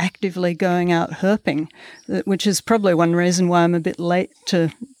thing as actively going out herping, which is probably one reason why I'm a bit late to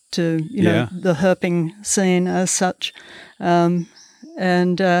the herping scene as such. And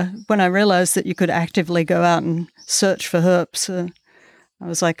when I realized that you could actively go out and search for herps, I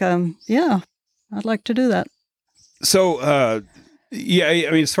was like, yeah, I'd like to do that. So, yeah,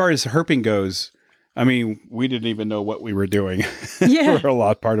 I mean, as far as herping goes, I mean, we didn't even know what we were doing Yeah. for a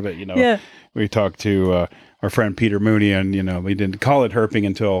lot part of it, you know. Yeah. We talked to our friend Peter Mooney, and, you know, we didn't call it herping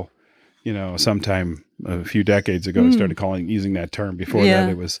until, you know, sometime a few decades ago, we started using that term. Before that,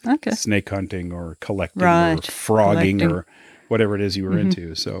 it was snake hunting or collecting or frogging or whatever it is you were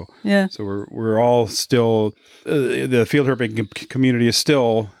into. So, so we're all still, the field herping community is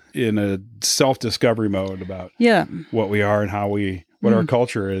still in a self-discovery mode about what we are and how what our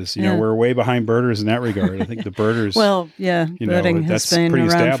culture is. You know, we're way behind birders in that regard. I think the birders. Well, birding has been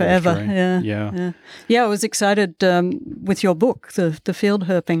around forever. Right? Yeah. I was excited with your book, the field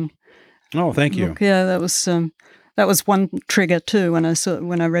herping. Oh, thank you. Book. Yeah, that was one trigger too.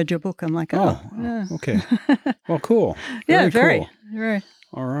 When I read your book, I'm like, okay. Well, cool. Very cool.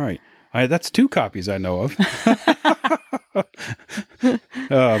 All right. That's 2 copies I know of.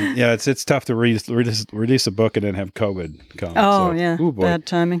 It's tough to release a book and then have COVID come. Oh, yeah. Ooh, boy. Bad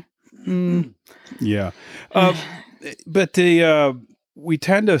timing. Yeah. But we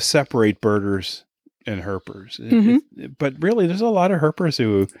tend to separate birders and herpers. But really, there's a lot of herpers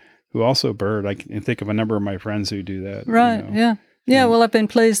who also bird. I can think of a number of my friends who do that. Right, you know. Yeah, well, I've been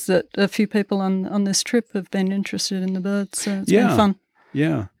pleased that a few people on this trip have been interested in the birds, so it's been fun.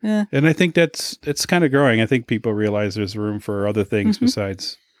 Yeah. And I think it's kind of growing. I think people realize there's room for other things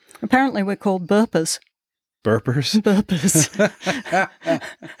besides. Apparently, we're called burpers. Burpers? Burpers.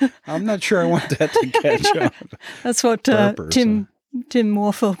 I'm not sure I want that to catch on. That's what Tim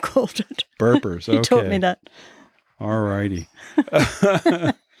Warfel called it. Burpers, okay. He taught me that. All righty.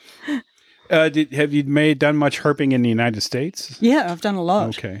 Have you done much herping in the United States? Yeah, I've done a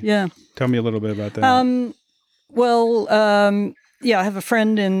lot. Okay. Yeah. Tell me a little bit about that. I have a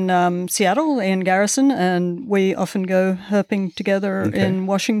friend in Seattle, Ian Garrison, and we often go herping together in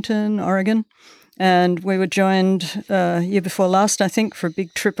Washington, Oregon. And we were joined year before last, I think, for a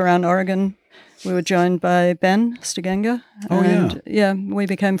big trip around Oregon. We were joined by Ben Stegenga. We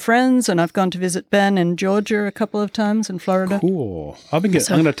became friends, and I've gone to visit Ben in Georgia a couple of times, in Florida. Cool. I'm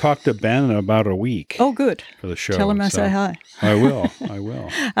going to talk to Ben in about a week. Oh, good. For the show. Tell him I say hi. I will.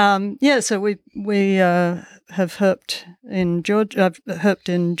 So we have herped in Georgia. I've herped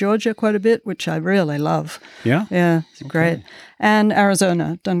in Georgia quite a bit, which I really love. Yeah? Yeah, it's great. And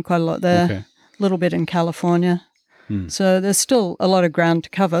Arizona, done quite a lot there. Okay. A little bit in California. So there's still a lot of ground to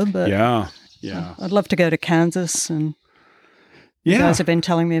cover, but yeah. I'd love to go to Kansas, and you guys have been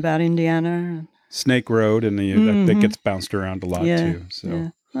telling me about Indiana. Snake Road, and that gets bounced around a lot too. So. Yeah.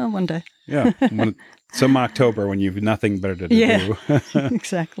 Well, one day. Yeah. Some October when you've nothing better to do.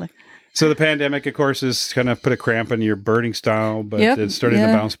 Exactly. So the pandemic, of course, has kind of put a cramp in your birding style, but it's starting to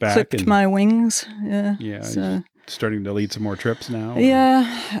bounce back. Clipped my wings. Yeah. Yeah. So. Starting to lead some more trips now?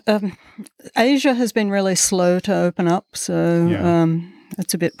 Yeah. Asia has been really slow to open up, so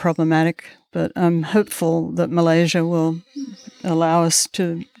it's a bit problematic. But I'm hopeful that Malaysia will allow us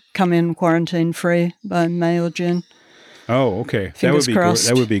to come in quarantine-free by May or June. Oh, okay. Fingers crossed.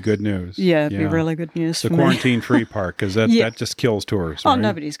 That would be good news. Yeah, it'd be really good news for me. The quarantine-free part, because that just kills tours, right? Oh,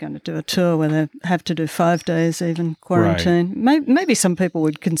 nobody's going to do a tour where they have to do 5 days even quarantine. Right. Maybe some people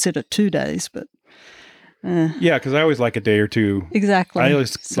would consider 2 days, but... yeah, because I always like a day or two. Exactly. I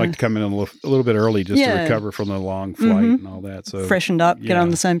always like to come in a little bit early just to recover from the long flight and all that. So freshened up, get on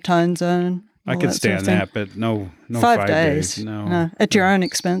the same time zone. I could stand that, but no 5 days. No, at your own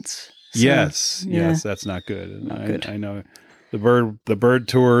expense. So, yes, that's not good. And not good. I know the bird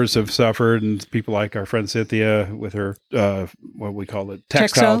tours have suffered, and people like our friend Cynthia with her what we call it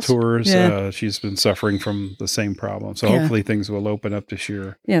textile tours. Yeah. She's been suffering from the same problem. So hopefully things will open up this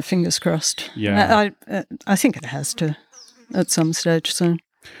year. Yeah, fingers crossed. Yeah, I think it has to at some stage soon.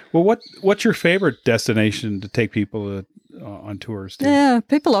 Well, what's your favorite destination to take people on tours to? Yeah,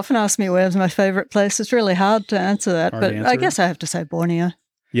 people often ask me where's my favorite place. It's really hard to answer that, I guess I have to say Borneo.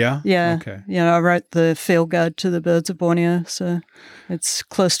 Yeah? Yeah. Okay. I wrote the field guide to the birds of Borneo, so it's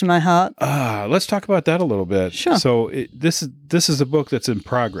close to my heart. Let's talk about that a little bit. Sure. So this is a book that's in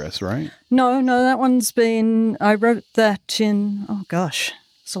progress, right? No, that one's been, I wrote that in,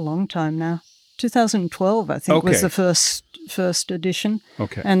 it's a long time now. 2012, I think, was the first edition.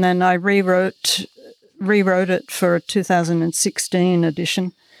 Okay. And then I rewrote it for a 2016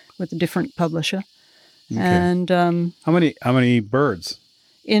 edition with a different publisher. Okay. And how many birds?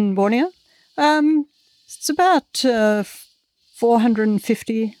 In Borneo? It's about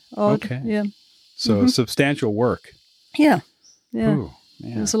 450 odd. Okay. Yeah. So substantial work. Yeah. Ooh,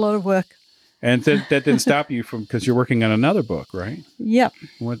 there's a lot of work. And that didn't stop you from, because you're working on another book, right? Yep.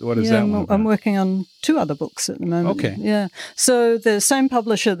 What is that one about? I'm working on 2 other books at the moment. Okay. Yeah. So the same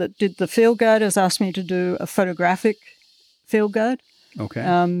publisher that did the field guide has asked me to do a photographic field guide.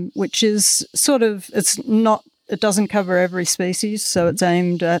 Okay. Which is sort of, it doesn't cover every species, so it's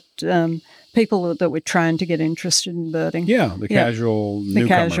aimed at people that we're trying to get interested in birding. Yeah, the casual newcomer. The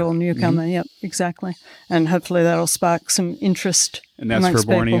casual newcomer, yep, exactly. And hopefully that'll spark some interest. And that's amongst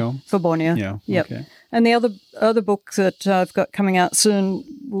for Borneo? people. For Borneo, Yeah, yep. okay. And the other book that I've got coming out soon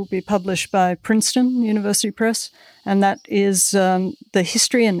will be published by Princeton University Press, and that is the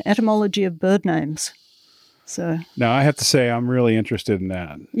history and etymology of bird names. So Now, I have to say, I'm really interested in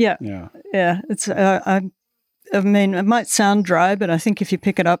that. yeah. It's I mean, it might sound dry, but I think if you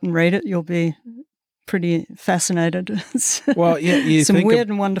pick it up and read it, you'll be pretty fascinated. Well, yeah, you some think weird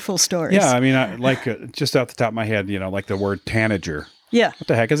and wonderful stories. Yeah, I mean, just off the top of my head, like the word tanager. Yeah. What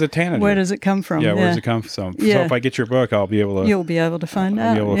the heck is a tanager? Where does it come from? Yeah, where does it come from? Yeah. So if I get your book, I'll be able to. You'll be able to find out.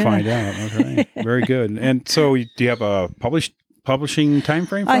 I'll be able to find out. Okay, very good. And so, do you have a publishing time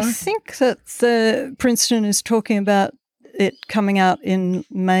frame for I it? think that Princeton is talking about it coming out in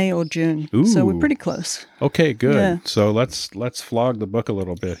May or June. So we're Ooh. pretty close. Okay, good. Yeah. So let's flog the book a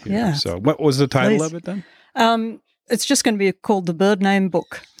little bit here. Yeah. So what was the title Please. of it then? It's just going to be called The Bird Name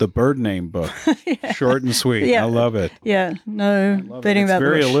Book. The Bird Name Book. Yeah. Short and sweet. Yeah. I love it. Yeah, no Love beating it. about It's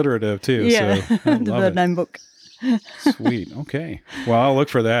very the bush. alliterative too. Yeah, So I The love Bird it. Name Book. Sweet. Okay. Well, I'll look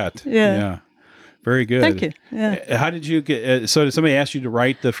for that. Yeah. Very good. Thank you. Yeah. How did you get? So did somebody ask you to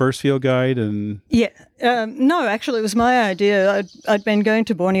write the first field guide? And Yeah. No, actually, it was my idea. I'd been going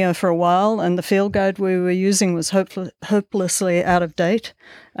to Borneo for a while, and the field guide we were using was hopelessly out of date.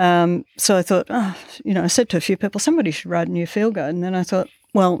 So I thought, I said to a few people, somebody should write a new field guide. And then I thought,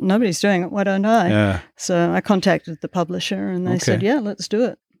 well, nobody's doing it. Why don't I? yeah, So I contacted the publisher, and they said, yeah, let's do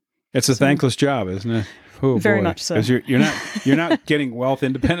it. it's a thankless job, isn't it? Oh, Very boy. much so. 'Cause you're not getting wealth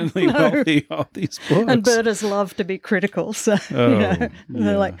independently wealthy off these books. And birders love to be critical. So, yeah.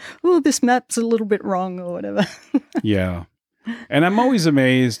 they're like, oh, this map's a little bit wrong or whatever. Yeah. And I'm always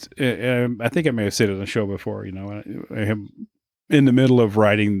amazed. I think I may have said it on the show before. I am in the middle of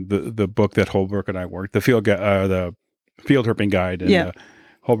writing the book that Holbrook and I worked, the field herping guide. And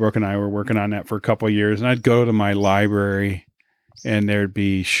Holbrook and I were working on that for a couple of years. And I'd go to my library, and there'd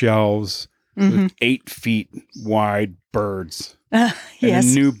be shelves with 8 feet wide birds.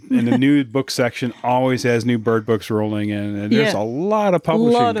 Yes. And the new book section always has new bird books rolling in. And there's a lot of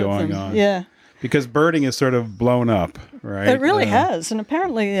publishing going on. Yeah. Because birding is sort of blown up, right? It really has. And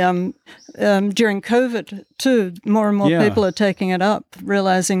apparently during COVID, too, more and more people are taking it up,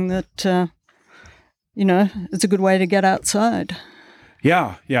 realizing that, it's a good way to get outside.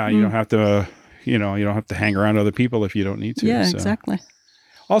 Yeah. You don't have to, you don't have to hang around other people if you don't need to. Yeah, so. exactly.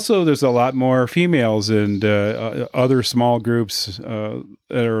 Also, there's a lot more females and other small groups that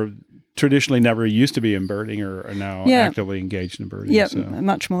are traditionally never used to be in birding or are now actively engaged in birding. Yeah, so.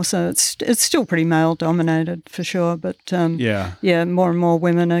 much more so. It's still pretty male dominated for sure, but more and more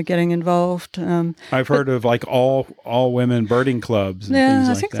women are getting involved. I've heard of like all women birding clubs. And things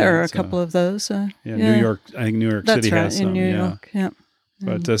I like think that, there are a so. couple of those. New York. I think New York That's City right, has some. in New York. Yeah.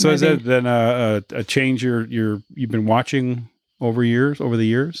 But so is that then a change you've been watching over the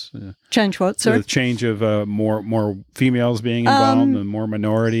years? Change what? Sorry. The change of more females being involved and more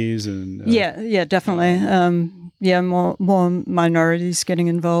minorities and yeah, definitely. More minorities getting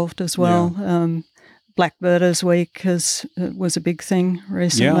involved as well. Blackbirders Week was a big thing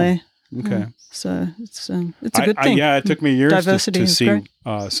recently. Okay. So it's a good thing. It took me years Diversity to is see great.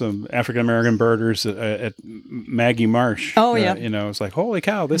 some African American birders at Maggie Marsh. Oh, yeah. It's like, holy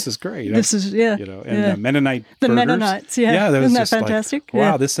cow, this is great. This is and Mennonite the birders. Mennonites. Yeah, that was isn't that just like, fantastic?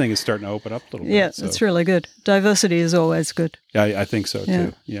 wow, this thing is starting to open up a little bit. Yeah, So, it's really good. Diversity is always good. yeah, I think so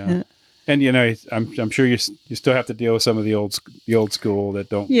too. Yeah. Yeah. And I'm sure you still have to deal with some of the old school that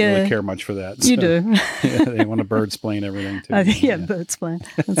don't really care much for that. You do. Yeah, they want to bird-splain everything too. Bird-splain.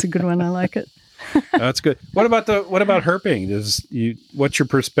 That's a good one. I like it. That's good. What about herping? What's your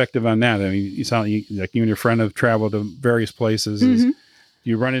perspective on that? I mean, you sound like you and your friend have traveled to various places. Do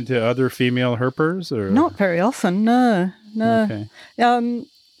you run into other female herpers or not very often? No. Okay.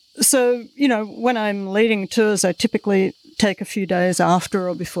 So when I'm leading tours, I typically take a few days after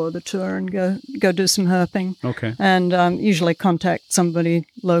or before the tour and go do some herping. Okay. And usually contact somebody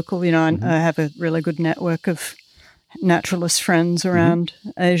local. I have a really good network of naturalist friends around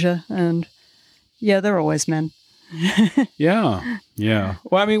Asia, and they're always men. Yeah.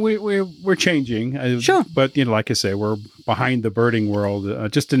 Well, I mean, we're changing. Sure. But like I say, we're behind the birding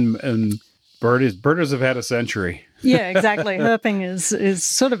world. Just in birders have had a century. Yeah, exactly. Herping is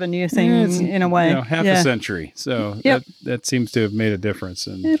sort of a new thing in a way. Half a century. So that seems to have made a difference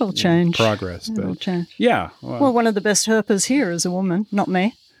in It'll change. Progress. It'll change. Yeah. Well, one of the best herpers here is a woman, not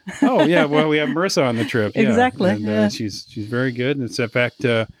me. Oh yeah, well we have Marissa on the trip. Yeah. Exactly. And, she's very good. And in fact,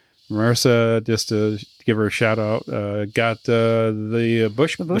 Marissa, just to give her a shout out, got the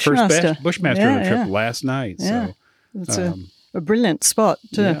first Bushmaster on the trip last night. Yeah. So it's a brilliant spot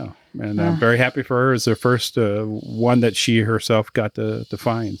too. Yeah. And I'm very happy for her. It's the first one that she herself got to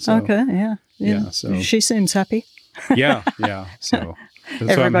find. So, okay, yeah. So she seems happy. Yeah. So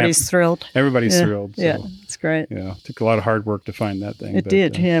everybody's thrilled. Everybody's thrilled. So, yeah, it's great. Yeah, it took a lot of hard work to find that thing. It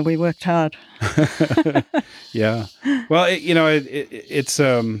did. Yeah, we worked hard. Yeah. Well,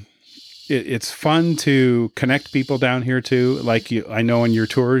 it's fun to connect people down here too. Like I know on your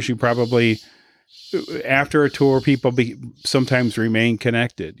tours, you probably. After a tour, people sometimes remain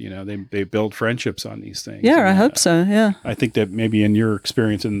connected. They build friendships on these things. Yeah, I hope so. Yeah, I think that maybe in your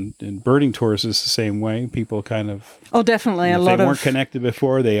experience in birding tours is the same way. People kind of definitely if they weren't connected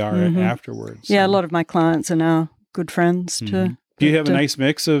before, they are afterwards. Yeah, a lot of my clients are now good friends too. Do you have a nice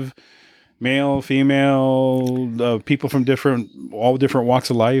mix of male, female, people from all different walks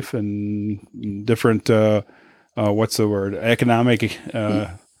of life and different what's the word? Economic.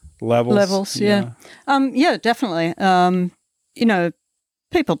 Levels, yeah. Definitely.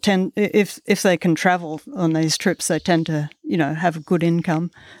 People tend, if they can travel on these trips, they tend to, have a good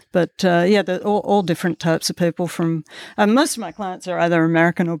income. But they're all different types of people. From most of my clients are either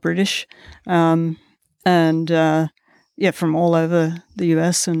American or British, and from all over the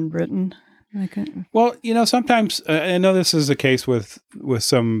US and Britain. Okay. Well, sometimes I know this is the case with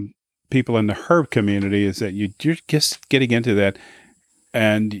some people in the herp community, is that you're just getting into that.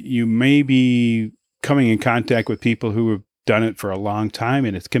 And you may be coming in contact with people who have done it for a long time,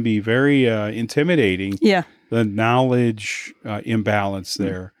 and it can be very intimidating. Yeah. The knowledge imbalance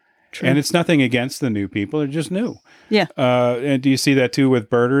there. True. And it's nothing against the new people. They're just new. Yeah. And do you see that too with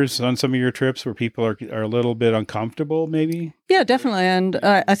birders on some of your trips where people are a little bit uncomfortable maybe? Yeah, definitely. And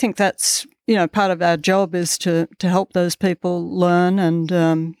I think that's, part of our job is to help those people learn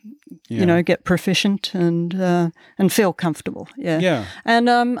and, get proficient and feel comfortable. Yeah. Yeah. And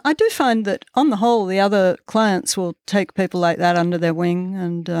I do find that on the whole, the other clients will take people like that under their wing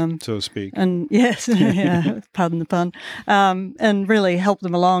and so to speak. And yes, yeah, pardon the pun. And really help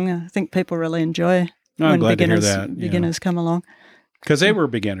them along. I think people really enjoy I'm when glad to hear that. beginners come along. Because they were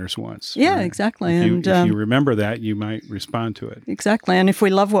beginners once. Yeah, right? exactly. If you remember that, you might respond to it. Exactly. And if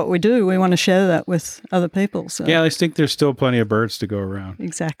we love what we do, we want to share that with other people. So. Yeah, I think there's still plenty of birds to go around.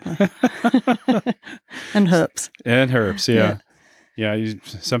 Exactly. And herps. And herps, yeah. Yeah,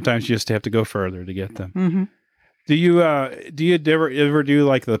 sometimes you just have to go further to get them. Mm-hmm. Do you ever do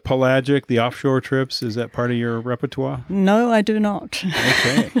like the pelagic, the offshore trips? Is that part of your repertoire? No, I do not.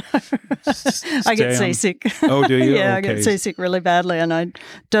 Okay. I get seasick. Oh, do you? Yeah, okay. I get seasick really badly, and I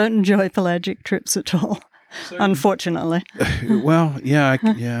don't enjoy pelagic trips at all, unfortunately. Well, yeah,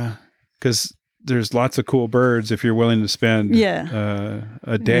 because there's lots of cool birds if you're willing to spend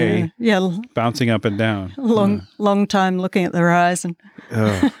a day bouncing up and down. Long time looking at the horizon.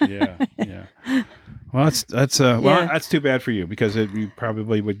 Oh, yeah. Well, that's too bad for you because you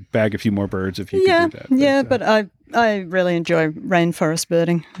probably would bag a few more birds if you could do that. But I really enjoy rainforest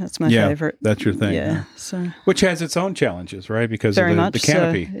birding. That's my favorite. That's your thing. Yeah. So which has its own challenges, right? Because very of much the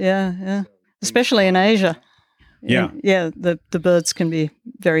canopy. So. Yeah. Especially in Asia. Yeah. The birds can be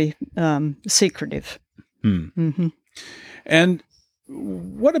very secretive. Mm-hmm. And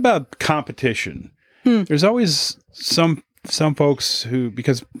what about competition? There's always some folks who,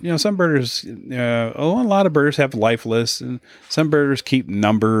 because some birders, a lot of birders have life lists, and some birders keep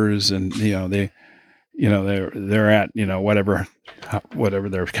numbers, and they're at whatever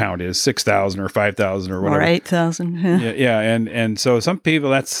their count is, 6,000 or 5,000 or whatever, or 8,000. Yeah, and so some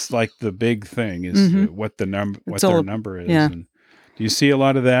people, that's like the big thing is what their number is. Yeah. And do you see a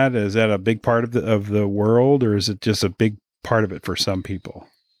lot of that? Is that a big part of the world, or is it just a big part of it for some people?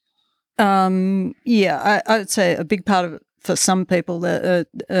 I would say a big part of it for some people. But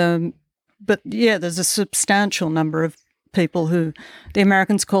there's a substantial number of people who the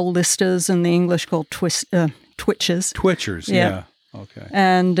Americans call listers and the English call twitchers. Twitchers, yeah. Okay.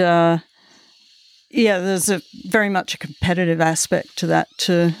 And there's very much a competitive aspect to that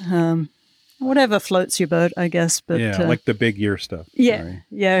too. Whatever floats your boat, I guess. But like the big year stuff. Yeah,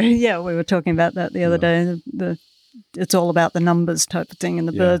 Sorry. yeah. We were talking about that the other day. It's all about the numbers type of thing, and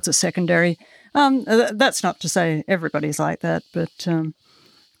the birds are secondary. That's not to say everybody's like that, but do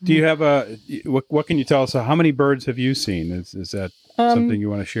you have what can you tell us? How many birds have you seen? Is that something you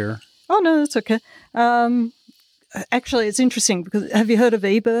want to share? Oh, no, that's okay. Actually, it's interesting because have you heard of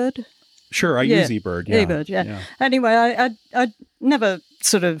eBird? Sure, I use eBird. Yeah. eBird, yeah. Anyway, I never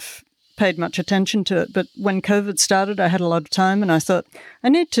sort of paid much attention to it, but when COVID started, I had a lot of time and I thought, I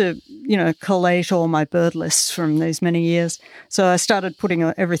need to, collate all my bird lists from these many years. So I started putting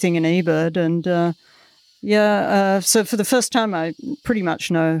everything in eBird and, so for the first time, I pretty much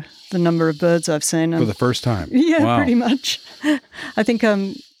know the number of birds I've seen. For the first time? Yeah, wow. Pretty much. I think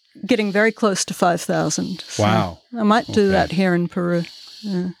I'm getting very close to 5,000. So wow. I might do that here in Peru.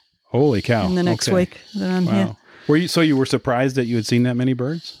 Holy cow. In the next week that I'm here. You were surprised that you had seen that many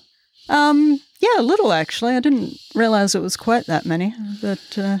birds? Yeah, a little actually. I didn't realize it was quite that many.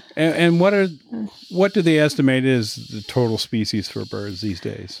 But and what do they estimate is the total species for birds these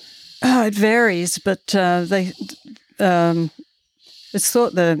days? It varies, but it's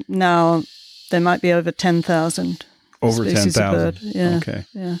thought that now there might be over 10,000. Over 10,000. Yeah. Okay.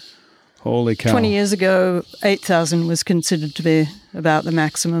 Yeah. Holy cow. 20 years ago, 8,000 was considered to be about the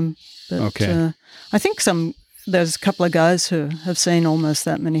maximum. But, okay. I think there's a couple of guys who have seen almost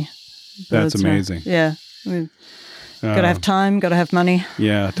that many birds. That's amazing. Yeah. We've got to have time, got to have money.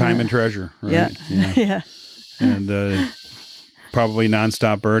 Yeah, time and treasure, right? Yeah. Yeah. And probably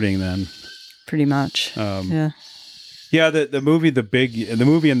nonstop birding then. Pretty much. Yeah. Yeah, the movie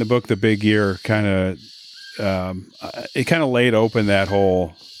and the book The Big Year kind of it kind of laid open that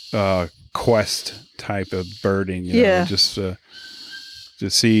whole quest type of birding, just to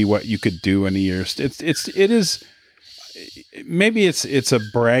see what you could do in a year. It is maybe it's a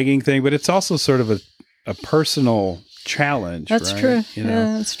bragging thing, but it's also sort of a personal challenge. That's right? true.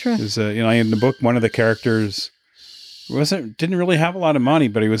 Yeah, that's true. Because in the book, one of the characters didn't really have a lot of money,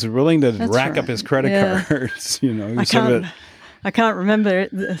 but he was willing to rack up his credit cards. I can't remember.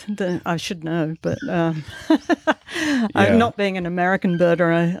 I should know, but I'm not being an American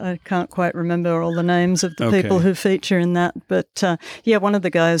birder. I can't quite remember all the names of the people who feature in that. But one of the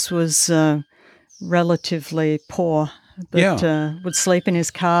guys was relatively poor, but would sleep in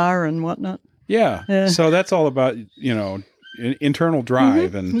his car and whatnot. Yeah. So that's all about internal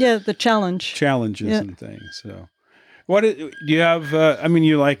drive and the challenges and things. So. Do you have?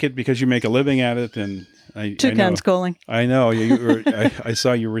 You like it because you make a living at it, and toucans calling. I know. I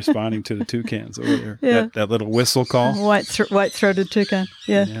saw you responding to the toucans over there. Yeah. That little whistle call. White-throated toucan.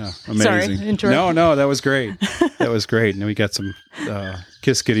 Yeah. Yeah. Amazing. Sorry, interrupted. No, that was great. That was great. And we got some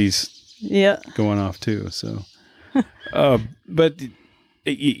kiss kitties. Yeah. Going off too. So, but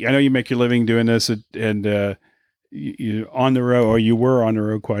I know you make your living doing this, and you on the road, or you were on the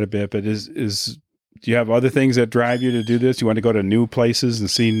road quite a bit. But do you have other things that drive you to do this? You want to go to new places and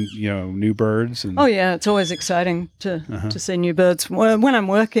see, new birds? Oh, yeah. It's always exciting to see new birds. When I'm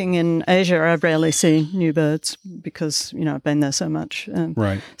working in Asia, I rarely see new birds because, I've been there so much.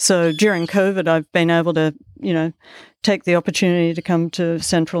 Right. So during COVID, I've been able to, take the opportunity to come to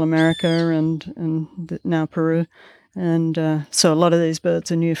Central America and now Peru. And so a lot of these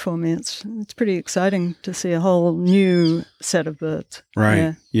birds are new for me. It's pretty exciting to see a whole new set of birds.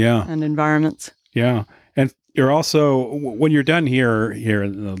 Right. Yeah. And environments. Yeah. And you're also, when you're done here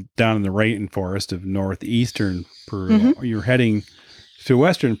down in the rainforest of northeastern Peru, you're heading to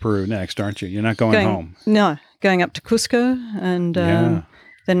western Peru next, aren't you? You're not going home. No, going up to Cusco. And then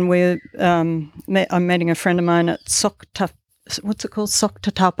I'm meeting a friend of mine at Soctatapa,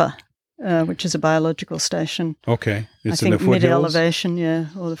 which is a biological station. Okay. It's I in think the foothills? mid-elevation,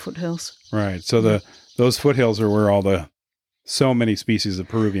 or the foothills. Right. So those foothills are where so many species of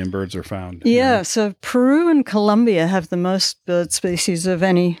Peruvian birds are found. Yeah, so Peru and Colombia have the most bird species of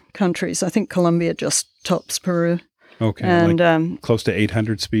any countries. I think Colombia just tops Peru. Okay, and close to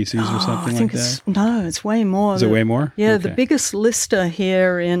 800 species or something like that? No, it's way more. Is it way more? Yeah, the biggest lister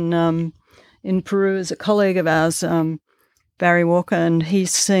here in Peru is a colleague of ours, Barry Walker, and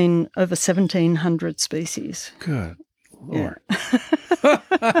he's seen over 1,700 species. Good Lord.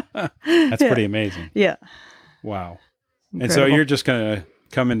 That's pretty amazing. Yeah. Wow. Incredible. And so you're just going to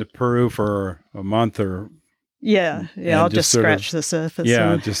come into Peru for a month or... Yeah, I'll just scratch the surface.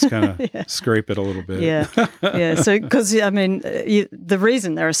 Yeah, just kind of scrape it a little bit. Yeah. So, because, the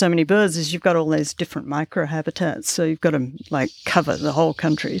reason there are so many birds is you've got all these different microhabitats. So you've got to, cover the whole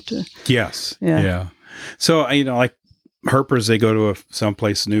country. Yes. Yeah. So, like herpers, they go to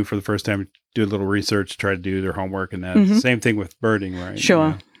someplace new for the first time, do a little research, try to do their homework and that. Mm-hmm. Same thing with birding, right?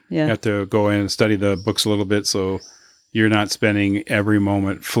 Sure, yeah. You have to go in and study the books a little bit so you're not spending every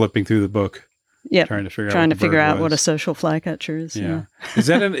moment flipping through the book. Yeah, trying to figure out what a social flycatcher is. Yeah, is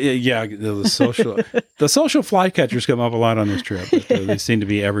that the social flycatchers come up a lot on this trip. But they seem to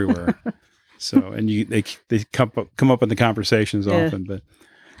be everywhere. So, and they come up in the conversations often. But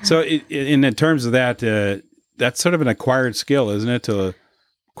So in terms of that, that's sort of an acquired skill, isn't it? To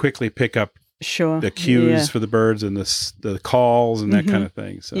quickly pick up Sure. the cues for the birds and the calls and that kind of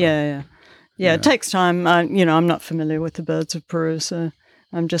thing. So Yeah. It takes time. I'm not familiar with the birds of Peru, so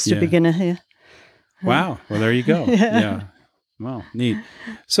I'm just a beginner here. Wow. Well, there you go. Yeah. Wow. Neat.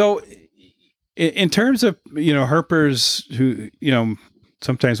 So in terms of, herpers who,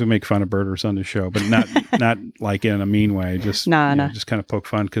 sometimes we make fun of birders on the show, but not like in a mean way, just, just kind of poke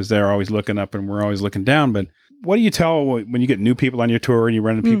fun because they're always looking up and we're always looking down. But what do you tell when you get new people on your tour and you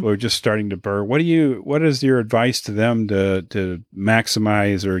run into people who are just starting to bird? What is your advice to them to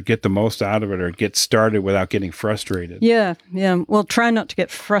maximize or get the most out of it or get started without getting frustrated? Yeah. Well, try not to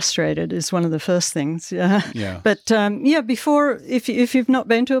get frustrated is one of the first things. Yeah. But before, if you've not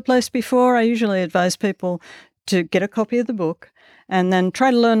been to a place before, I usually advise people to get a copy of the book and then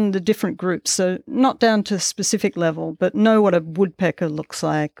try to learn the different groups. So not down to a specific level, but know what a woodpecker looks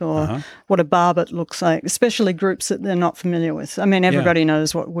like or what a barbet looks like, especially groups that they're not familiar with. I mean, everybody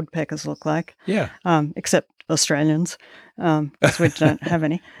knows what woodpeckers look like. Yeah. Except Australians, because we don't have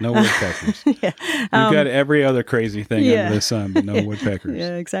any. No woodpeckers. You've got every other crazy thing under the sun, but no woodpeckers.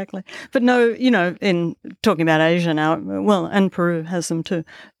 Yeah, exactly. But no, in talking about Asia now, well, and Peru has them too,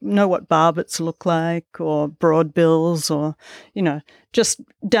 know what barbets look like or broadbills or, just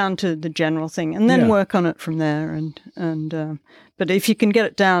down to the general thing and then work on it from there. And but if you can get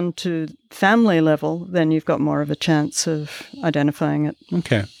it down to family level, then you've got more of a chance of identifying it.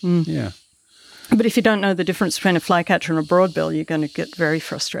 Okay. Yeah. But if you don't know the difference between a flycatcher and a broadbill, you're going to get very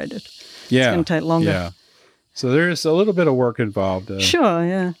frustrated. Yeah. It's going to take longer. Yeah. So there's a little bit of work involved. Sure,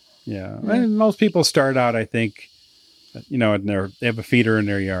 yeah. Yeah. And most people start out, I think, and they have a feeder in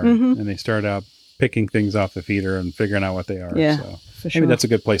their yard, and they start out picking things off the feeder and figuring out what they are. Yeah, so for sure. maybe that's a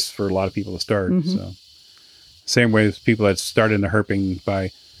good place for a lot of people to start. So same way as people that start in the herping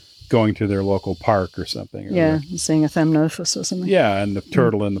by going to their local park or something. Or seeing a thamnophis or something. Yeah, and the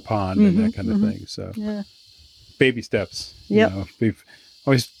turtle in the pond and that kind of thing. So baby steps. Yep.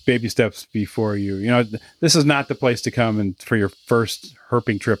 Always baby steps before you. This is not the place to come and for your first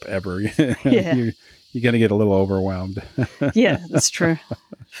herping trip ever. You're going to get a little overwhelmed. Yeah, that's true.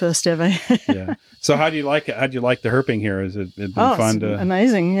 First ever. Yeah. So how do you like it? How do you like the herping here? Has it been fun to?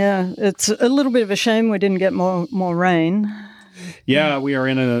 Amazing. Yeah. It's a little bit of a shame we didn't get more rain. Yeah, we are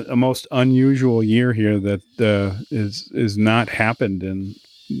in a most unusual year here that is not happened in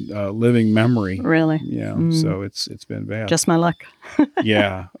living memory. Really? Yeah. So it's been bad. Just my luck.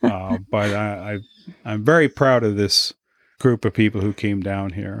 Yeah, but I'm very proud of this group of people who came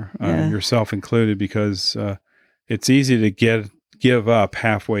down here, yourself included, because it's easy to give up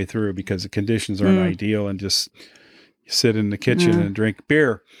halfway through because the conditions aren't ideal and just sit in the kitchen and drink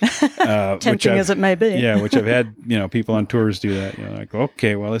beer. Tempting as it may be. Yeah, which I've had, people on tours do that. Like,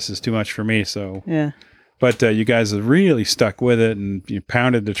 okay, well, this is too much for me. So, but you guys have really stuck with it and you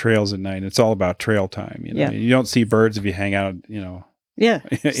pounded the trails at night. It's all about trail time. You don't see birds if you hang out,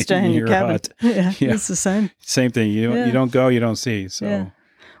 stay in your cabin. Hut. Yeah, it's the same. Same thing. You don't go, you don't see. So,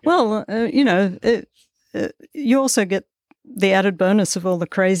 well, you also get the added bonus of all the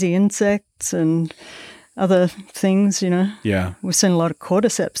crazy insects and other things, Yeah. We've seen a lot of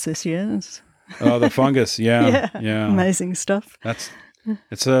cordyceps this year. Oh, the fungus. Yeah. Amazing stuff.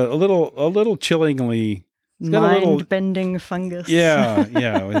 It's a little chillingly mind-bending fungus.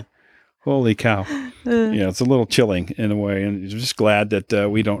 Yeah. Holy cow. It's a little chilling in a way. And I'm just glad that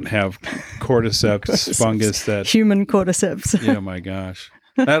we don't have cordyceps fungus. That human cordyceps. Yeah, my gosh.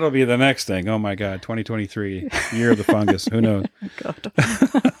 That'll be the next thing. Oh my God, 2023, year of the fungus. Who knows? God.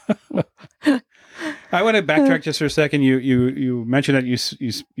 I want to backtrack just for a second. You mentioned that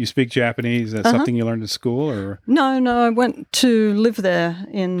you speak Japanese. Is that something you learned in school, or? No. I went to live there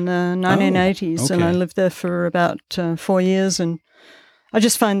in 1980s, and I lived there for about 4 years, and I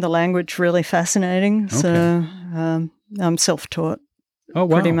just find the language really fascinating. Okay. So I'm self-taught. Oh,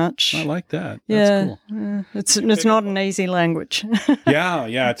 wow. Pretty much. I like that. That's cool. It's not an easy language. Yeah.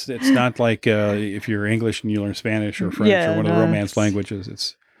 It's not like if you're English and you learn Spanish or French or one of the Romance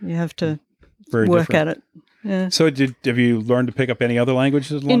languages. You have to very work different. at it. Yeah. So have you learned to pick up any other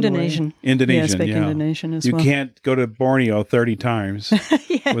languages along Indonesian. the way? Indonesian. Yeah, I speak Indonesian as well. You can't go to Borneo 30 times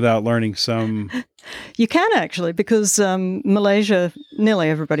without learning some. You can actually, because Malaysia, nearly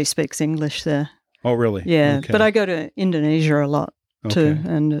everybody speaks English there. Oh, really? Yeah, okay. But I go to Indonesia a lot too,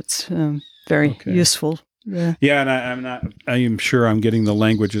 and it's very useful. Yeah. Yeah, and I am sure I'm getting the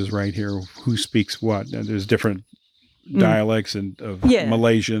languages right here. Who speaks what? There's different dialects of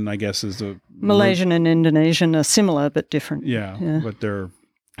Malaysian, I guess, is the Malaysian and Indonesian are similar but different. Yeah. But they're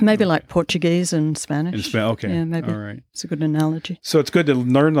Maybe like Portuguese and Spanish. Okay. Yeah, maybe. All right. It's a good analogy. So it's good to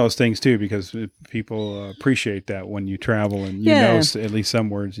learn those things too, because people appreciate that when you travel and you know at least some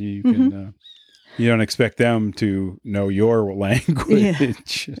words you can. You don't expect them to know your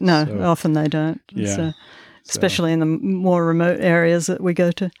language. Yeah. No, So, often they don't. Yeah. So, especially in the more remote areas that we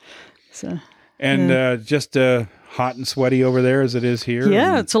go to. So. And just hot and sweaty over there as it is here.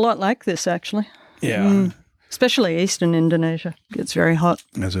 Yeah, it's a lot like this actually. Yeah. Especially eastern Indonesia. It's very hot.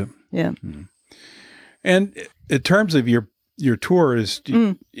 Is it? Yeah. And in terms of your tours,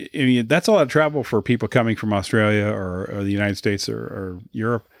 I mean, that's a lot of travel for people coming from Australia or the United States or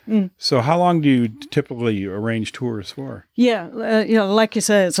Europe. So how long do you typically arrange tours for? Yeah, like you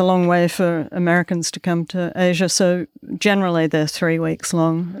say, it's a long way for Americans to come to Asia. So generally they're 3 weeks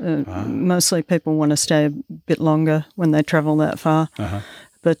long. Mostly people want to stay a bit longer when they travel that far.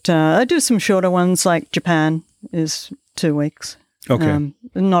 But I do some shorter ones, like Japan is 2 weeks. Okay.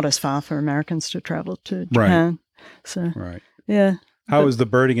 Not as far for Americans to travel to Japan. So, yeah. How is the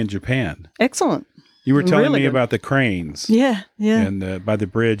birding in Japan? Excellent. You were telling Really me good. about the cranes. Yeah. And by the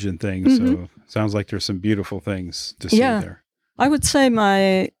bridge and things. So sounds like there's some beautiful things to see there. I would say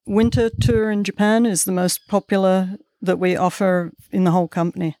my winter tour in Japan is the most popular that we offer in the whole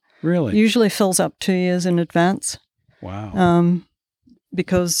company. Really? Usually fills up 2 years in advance. Wow.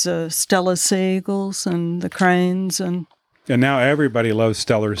 Because Stella's sea eagles and the cranes and now everybody loves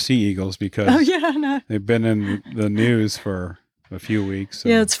Stellar sea eagles because I know. they've been in the news for a few weeks. So.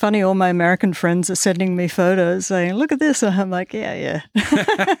 Yeah, it's funny. All my American friends are sending me photos saying, "Look at this." And I'm like, yeah.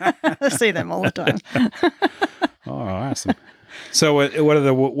 I see them all the time. Oh, awesome. So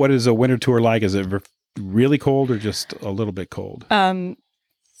what is a winter tour like? Is it really cold or just a little bit cold?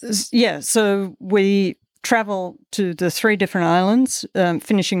 So we travel to the 3 different islands,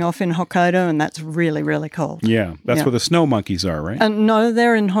 finishing off in Hokkaido, and that's really, really cold. Yeah, that's where the snow monkeys are, right? No,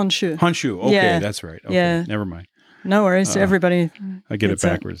 they're in Honshu. Honshu, okay, Yeah. that's right. Okay, Yeah. never mind. No worries, everybody. I get it gets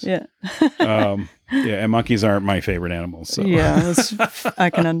that. backwards. Yeah. And monkeys aren't my favorite animals. So. Yeah, I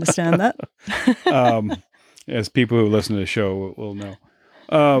can understand that. As people who listen to the show will know.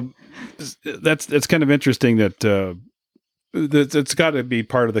 It's kind of interesting that it's got to be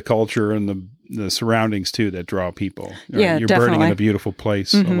part of the culture and the surroundings too that draw people. Right? Yeah, you're definitely. birding in a beautiful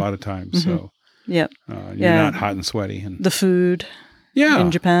place a lot of times, so Yeah. you're not hot and sweaty. And The food in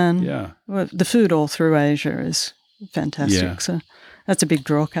Japan. Yeah. Well, the food all through Asia is fantastic. Yeah. So that's a big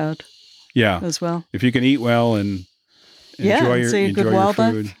draw card Yeah. as well. If you can eat well and enjoy and see good your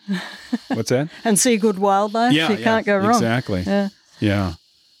wildlife. food. What's that? And see good wildlife. You can't go wrong. Exactly. Yeah. Yeah.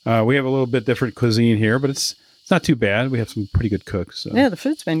 We have a little bit different cuisine here, but it's not too bad. We have some pretty good cooks. So. Yeah, the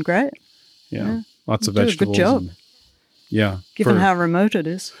food's been great. Yeah. Lots of You do a vegetables. good job. and- yeah. Given how remote it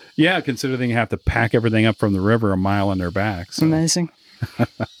is. Yeah, considering they have to pack everything up from the river a mile on their backs. So, Amazing.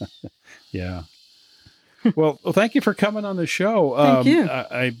 yeah. Well, thank you for coming on the show. Thank you.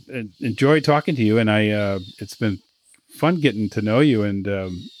 I enjoyed talking to you, and it's been fun getting to know you and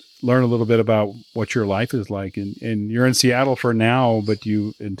learn a little bit about what your life is like. And you're in Seattle for now, but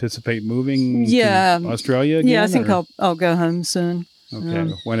you anticipate moving to Australia again? Yeah, I think I'll go home soon.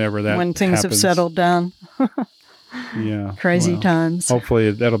 Okay, whenever that when things happens. have settled down. Yeah. Crazy well, times.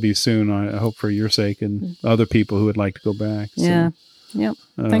 Hopefully that'll be soon. I hope for your sake and other people who would like to go back. So, Yeah. Yep.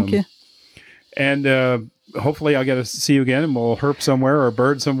 Thank you. And hopefully I'll get to see you again and we'll herp somewhere or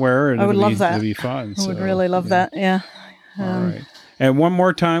bird somewhere. And I would love that. It'll be fun. I would really love that. Yeah. All right. And one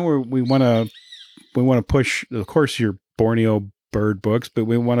more time, we want to push, of course, your Borneo bird books, but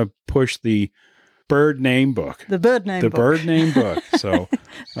we want to push the bird name book. The bird name book. The bird name book. So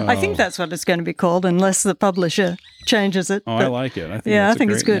I think that's what it's going to be called, unless the publisher changes it. Oh, but I like it. I think I that's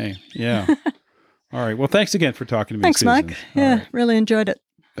think a it's great good. name. Yeah. All right. Well, thanks again for talking to me. Thanks, Susan. Mike. All Yeah, right. really enjoyed it.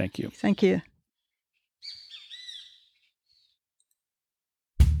 Thank you. Thank you.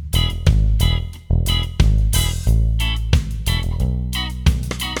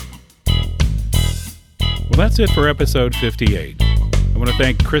 Well, that's it for episode 58. I want to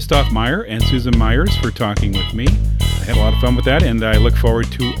thank Christoph Meyer and Susan Myers for talking with me. I had a lot of fun with that, and I look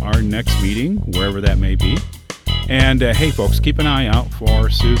forward to our next meeting, wherever that may be. And hey, folks, keep an eye out for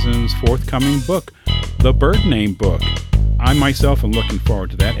Susan's forthcoming book, The Bird Name Book. I myself am looking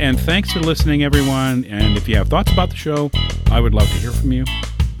forward to that. And thanks for listening, everyone. And if you have thoughts about the show, I would love to hear from you.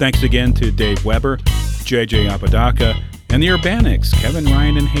 Thanks again to Dave Weber, JJ Apodaca, and the Urbanics, Kevin,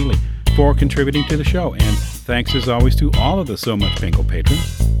 Ryan, and Haley, for contributing to the show. And thanks as always to all of the So Much Pingle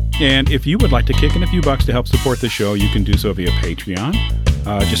patrons. And if you would like to kick in a few bucks to help support the show, you can do so via Patreon.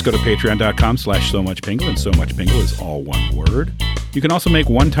 Just go to patreon.com/SoMuchPingle, and So Much Pingle is all one word. You can also make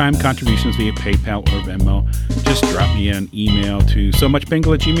one-time contributions via PayPal or Venmo. Just drop me an email to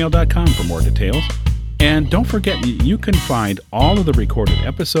somuchbingle@gmail.com for more details. And don't forget, you can find all of the recorded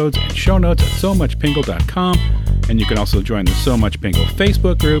episodes and show notes at somuchbingle.com. And you can also join the So Much Bingle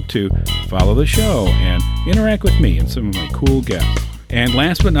Facebook group to follow the show and interact with me and some of my cool guests. And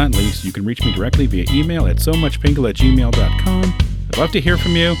last but not least, you can reach me directly via email at somuchbingle@gmail.com. I'd love to hear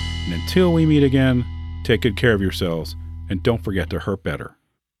from you. And until we meet again, take good care of yourselves. And don't forget to herp better.